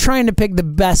not trying to pick the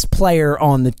best player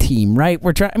on the team, right?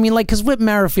 We're trying. I mean, like, because Whit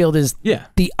Merrifield is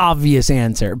the obvious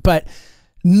answer, but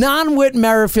non-Whit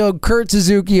Merrifield Kurt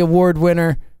Suzuki award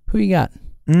winner. Who you got?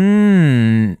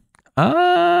 Gonna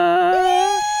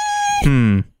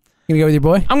go with your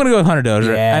boy? I'm gonna go with Hunter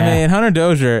Dozier. Yeah. I mean, Hunter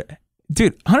Dozier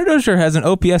Dude, Hunter Dozier has an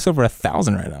OPS over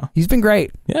 1,000 right now. He's been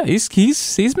great. Yeah, he's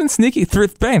been sneaky.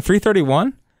 Bang,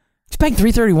 331. He's banging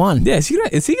 331. Yeah, is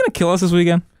he gonna kill us this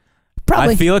weekend?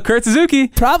 Probably. I feel it. Kurt Suzuki.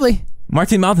 Probably.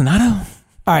 Martin Maldonado.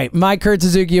 All right, my Kurt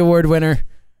Suzuki Award winner.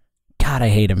 God, I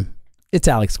hate him. It's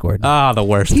Alex Gordon. Ah, the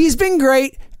worst. He's been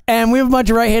great, and we have a bunch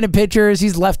of right-handed pitchers.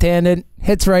 He's left-handed,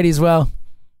 hits righties well.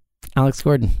 Alex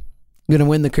Gordon. I'm gonna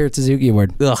win the Kurt Suzuki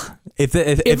Award. Ugh. If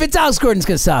it's Alex Gordon, it's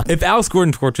gonna suck. If Alex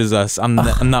Gordon torches us, I'm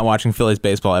not watching Phillies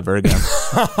baseball ever again.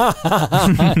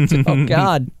 Oh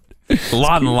God. A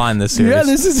lot on the line this series. Yeah,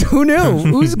 this is who knew?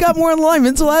 Who's got more on the line,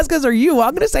 Vince Velasquez or you?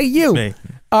 I'm gonna say you. Me.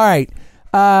 All right.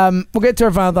 We'll get to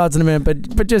our final thoughts in a minute,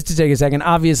 but just to take a second,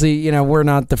 obviously, we're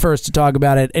not the first to talk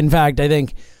about it. In fact, I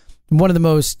think one of the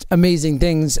most amazing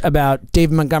things about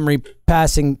David Montgomery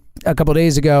passing a couple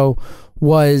days ago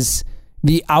was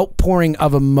the outpouring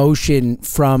of emotion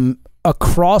from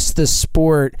across the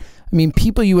sport. I mean,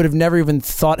 people you would have never even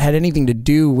thought had anything to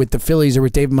do with the Phillies or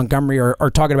with David Montgomery or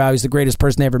talking about he's the greatest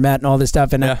person they ever met and all this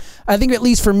stuff. And I think at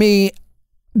least for me,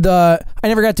 I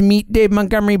never got to meet Dave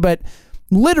Montgomery, but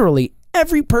literally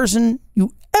every person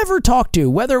you ever talked to,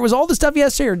 whether it was all the stuff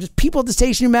yesterday or just people at the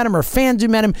station who met him or fans who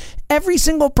met him, every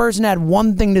single person had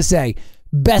one thing to say: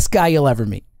 best guy you'll ever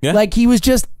meet. Yeah. Like, he was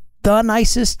just the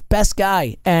nicest, best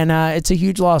guy, and it's a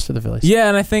huge loss for the Phillies. Yeah,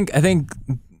 and I think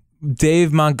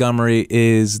Dave Montgomery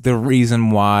is the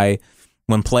reason why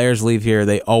when players leave here,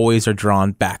 they always are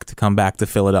drawn back to come back to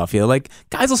Philadelphia. Like,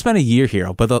 guys will spend a year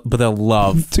here, but they'll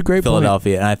love it's a great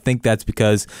Philadelphia. point. And I think that's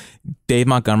because Dave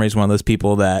Montgomery is one of those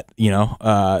people that,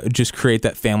 just create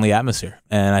that family atmosphere.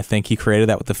 And I think he created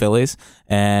that with the Phillies.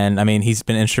 And I mean, he's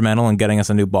been instrumental in getting us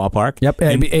a new ballpark. Yep.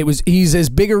 And he's as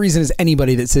big a reason as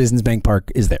anybody that Citizens Bank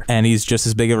Park is there. And he's just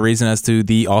as big of a reason as to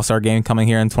the All-Star game coming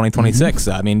here in 2026.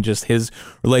 I mean, just his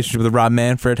relationship with Rob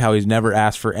Manfred, how he's never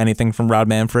asked for anything from Rob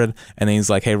Manfred. And then he's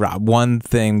like, hey, Rob, one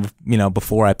thing,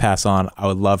 before I pass on, I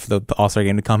would love the All-Star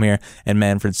game to come here. And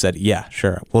Manfred said, yeah,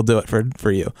 sure, we'll do it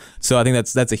for you. So I think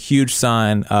that's a huge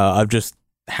sign of just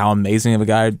how amazing of a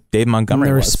guy Dave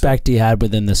Montgomery was. The respect he had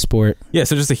within the sport. Yeah,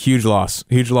 so just a huge loss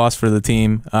for the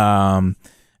team.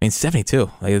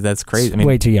 72, like, that's crazy. I mean,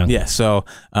 way too young. Yeah, so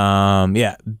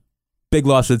big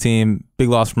loss for the team, big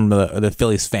loss from the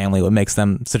Phillies family. What makes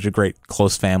them such a great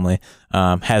close family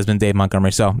has been Dave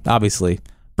Montgomery. So obviously,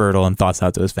 Bertle, and thoughts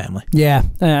out to his family. Yeah,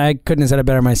 I couldn't have said it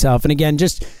better myself. And again,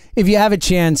 just if you have a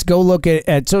chance, go look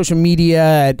at social media,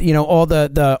 at all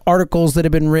the articles that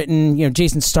have been written.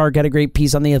 Jason Stark had a great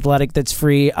piece on The Athletic that's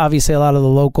free. Obviously, a lot of the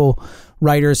local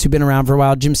writers who've been around for a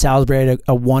while. Jim Salisbury had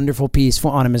a wonderful piece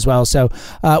on him as well. So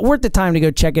worth the time to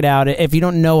go check it out. If you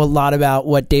don't know a lot about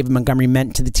what David Montgomery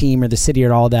meant to the team or the city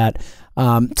or all that,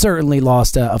 certainly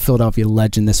lost a Philadelphia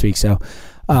legend this week. So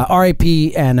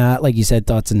RIP, and like you said,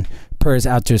 thoughts and prayers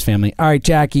out to his family. All right,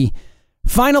 Jackie,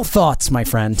 final thoughts, my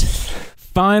friend.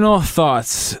 Final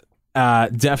thoughts.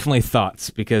 Definitely thoughts,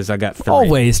 because I got 3.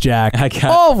 Always, Jack.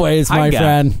 Always, my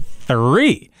friend.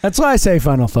 3. That's why I say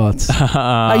final thoughts.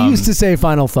 I used to say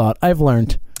final thought. I've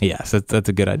learned. Yes, that's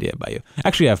a good idea by you.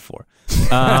 Actually, I have 4.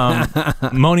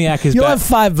 Moniak is. You'll have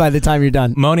 5 by the time you're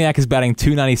done. Moniak is batting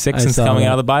 .296 since coming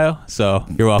out of the bio. So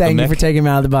you're welcome. Thank you for taking him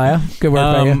out of the bio. Good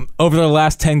work by you. Over the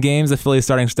last 10 games, the Phillies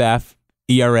starting staff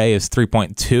ERA is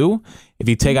 3.2. If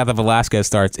you take out the Velasquez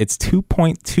starts, it's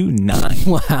 2.29.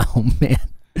 Wow, man.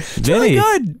 It's Vinny. really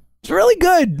good. It's really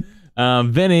good.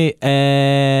 Vinny,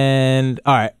 and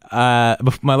all right.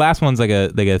 My last one's like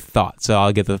a thought, so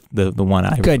I'll get the one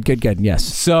out here. Good. Yes.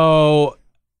 So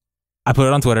I put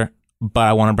it on Twitter, but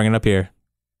I want to bring it up here.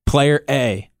 Player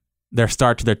A, their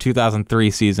start to their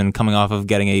 2003 season, coming off of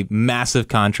getting a massive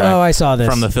contract. Oh, I saw this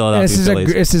from the Philadelphia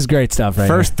Phillies. This is great stuff. Right.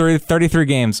 First 33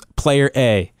 games, Player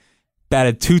A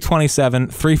batted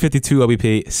 .227, 352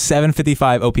 OBP,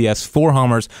 755 OPS, 4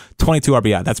 homers, 22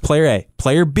 RBI. That's Player A.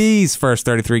 Player B's first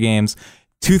 33 games,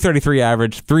 .233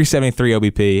 average, 373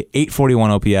 OBP,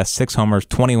 841 OPS, 6 homers,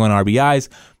 21 RBIs.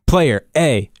 Player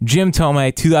A, Jim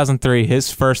Thome, 2003, his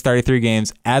first 33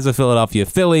 games as a Philadelphia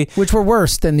Philly. Which were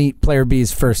worse than the Player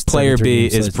B's first 33 Player B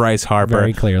games, is Bryce Harper.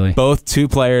 Very clearly. Both 2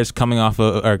 players coming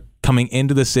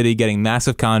into the city, getting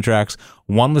massive contracts.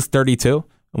 One was 32.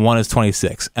 One is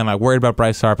 26. Am I worried about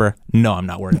Bryce Harper? No, I'm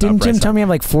not worried about Bryce Didn't Jim Harper. Thome have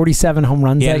like 47 home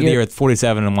runs He that ended year? the year at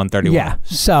 47 and 131. Yeah,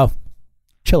 so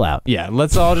chill out. Yeah,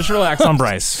 let's all just relax on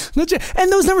Bryce.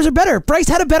 And those numbers are better. Bryce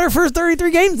had a better first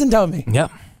 33 games than Thome. Yep.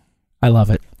 I love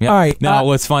it. Yep. All right. Now,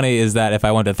 what's funny is that if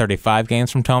I went to 35 games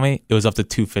from Thome, it was up to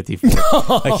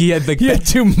 254. Like he had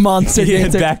 2 monster he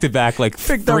games. had back-to-back like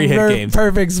 3 hit games.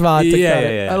 Perfect spot to cut Yeah.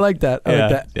 it. I like that.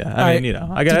 Yeah. I mean,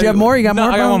 I got. Did you have more? You got more?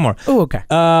 I got one more. Oh, okay.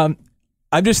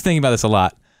 I'm just thinking about this a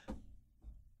lot.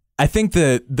 I think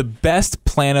the best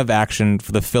plan of action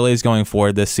for the Phillies going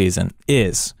forward this season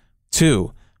is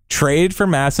to trade for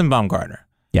Madison Bumgarner.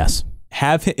 Yes.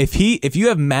 If you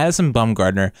have Madison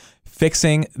Bumgarner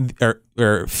fixing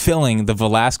or filling the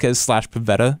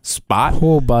Velasquez/Pivetta spot,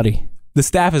 Oh, buddy. the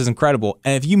staff is incredible.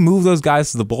 And if you move those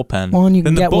guys to the bullpen, Well, and you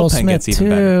then can the get Will bullpen Smith gets even too.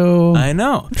 better. I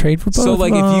know. Trade for both. So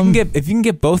like of them. if you can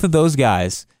get both of those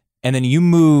guys, and then you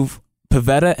move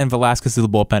Pivetta and Velasquez to the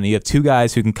bullpen, and you have two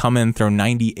guys who can come in, throw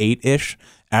 98-ish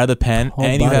out of the pen, Oh,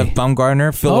 and buddy. you have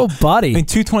Bumgarner fill. Oh, buddy. I mean,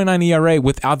 2.29 ERA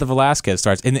without the Velasquez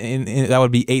starts, and that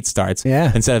would be 8 starts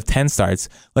instead of 10 starts.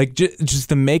 Like just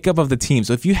the makeup of the team.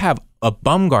 So if you have a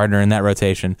Bumgarner in that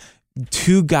rotation,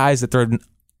 two guys that throw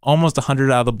almost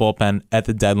 100 out of the bullpen at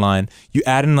the deadline, you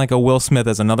add in like a Will Smith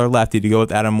as another lefty to go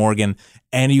with Adam Morgan,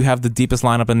 and you have the deepest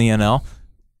lineup in the NL.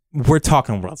 We're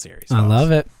talking World Series. I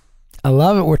love it.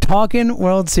 We're talking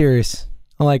World Series.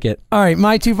 I like it. All right,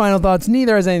 my 2 final thoughts.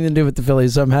 Neither has anything to do with the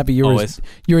Phillies, so I'm happy yours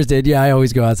did. Yeah, I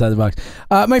always go outside the box.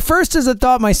 My first is a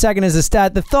thought. My second is a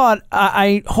stat. The thought,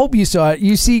 I hope you saw it.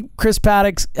 You see Chris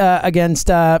Paddock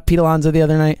against Pete Alonso the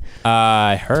other night?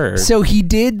 I heard. So he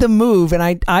did the move, and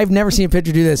I've never seen a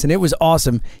pitcher do this, and it was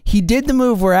awesome. He did the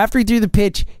move where after he threw the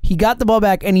pitch, he got the ball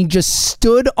back, and he just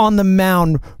stood on the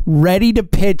mound ready to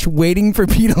pitch, waiting for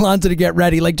Pete Alonso to get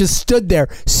ready. Like, just stood there,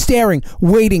 staring,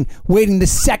 waiting. The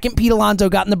second Pete Alonso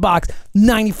got in the box,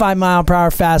 95-mile-per-hour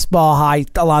fastball high.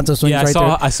 Alonso swings right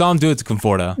there. I saw him do it to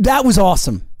Conforto. That was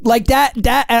awesome. Like that.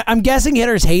 I'm guessing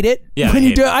hitters hate it. Yeah, when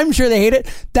you do it, I'm sure they hate it.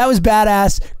 That was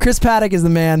badass. Chris Paddock is the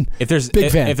man.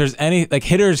 Big fan. If there's any, like,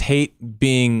 hitters hate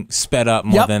being sped up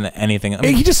more than anything. I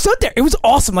mean, he just stood there. It was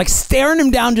awesome. Like staring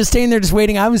him down, just staying there, just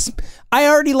waiting. I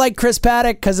already like Chris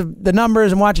Paddock because of the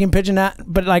numbers and watching him pitching that.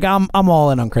 But like I'm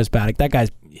all in on Chris Paddock. That guy's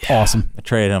awesome. I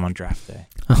traded him on draft day.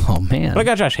 Oh man. But I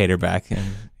got Josh Hader back, and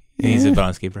he's a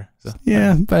bonus keeper. So.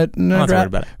 Yeah, but I'm not worried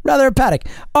about it. Rather a Paddock.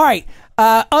 All right.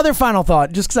 Other final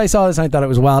thought, just because I saw this and I thought it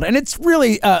was wild. And it's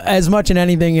really, as much in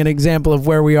anything, an example of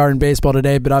where we are in baseball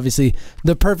today, but obviously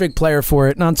the perfect player for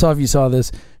it. Not sure if you saw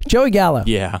this. Joey Gallo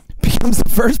becomes the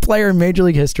first player in Major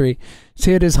League history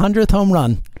to hit his 100th home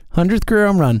run, 100th career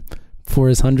home run for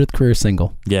his 100th career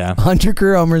single. Yeah. 100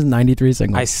 career homers, 93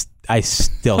 singles. I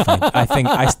still think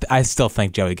I still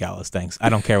think Joey Gallo stinks. I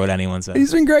don't care what anyone says.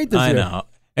 He's been great this year. I know.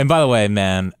 And by the way,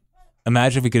 man,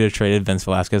 imagine if we could have traded Vince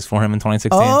Velasquez for him in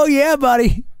 2016. Oh yeah,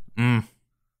 buddy.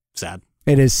 Sad.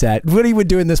 It is sad. What he would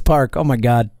do in this park. Oh my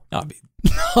God.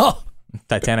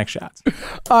 Titanic shots.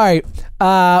 All right.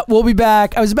 We'll be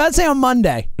back. I was about to say on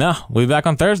Monday. No, we'll be back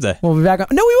on Thursday. No, we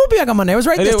will be back on Monday. I was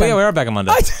right this time. Yeah, we are back on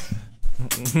Monday.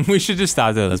 We should just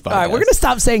stop doing this podcast. All right, we're going to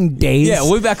stop saying days. Yeah,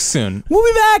 we'll be back soon. We'll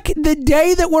be back the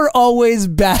day that we're always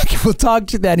back. We'll talk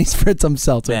to Denny Spritz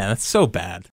himself. Man, that's so bad.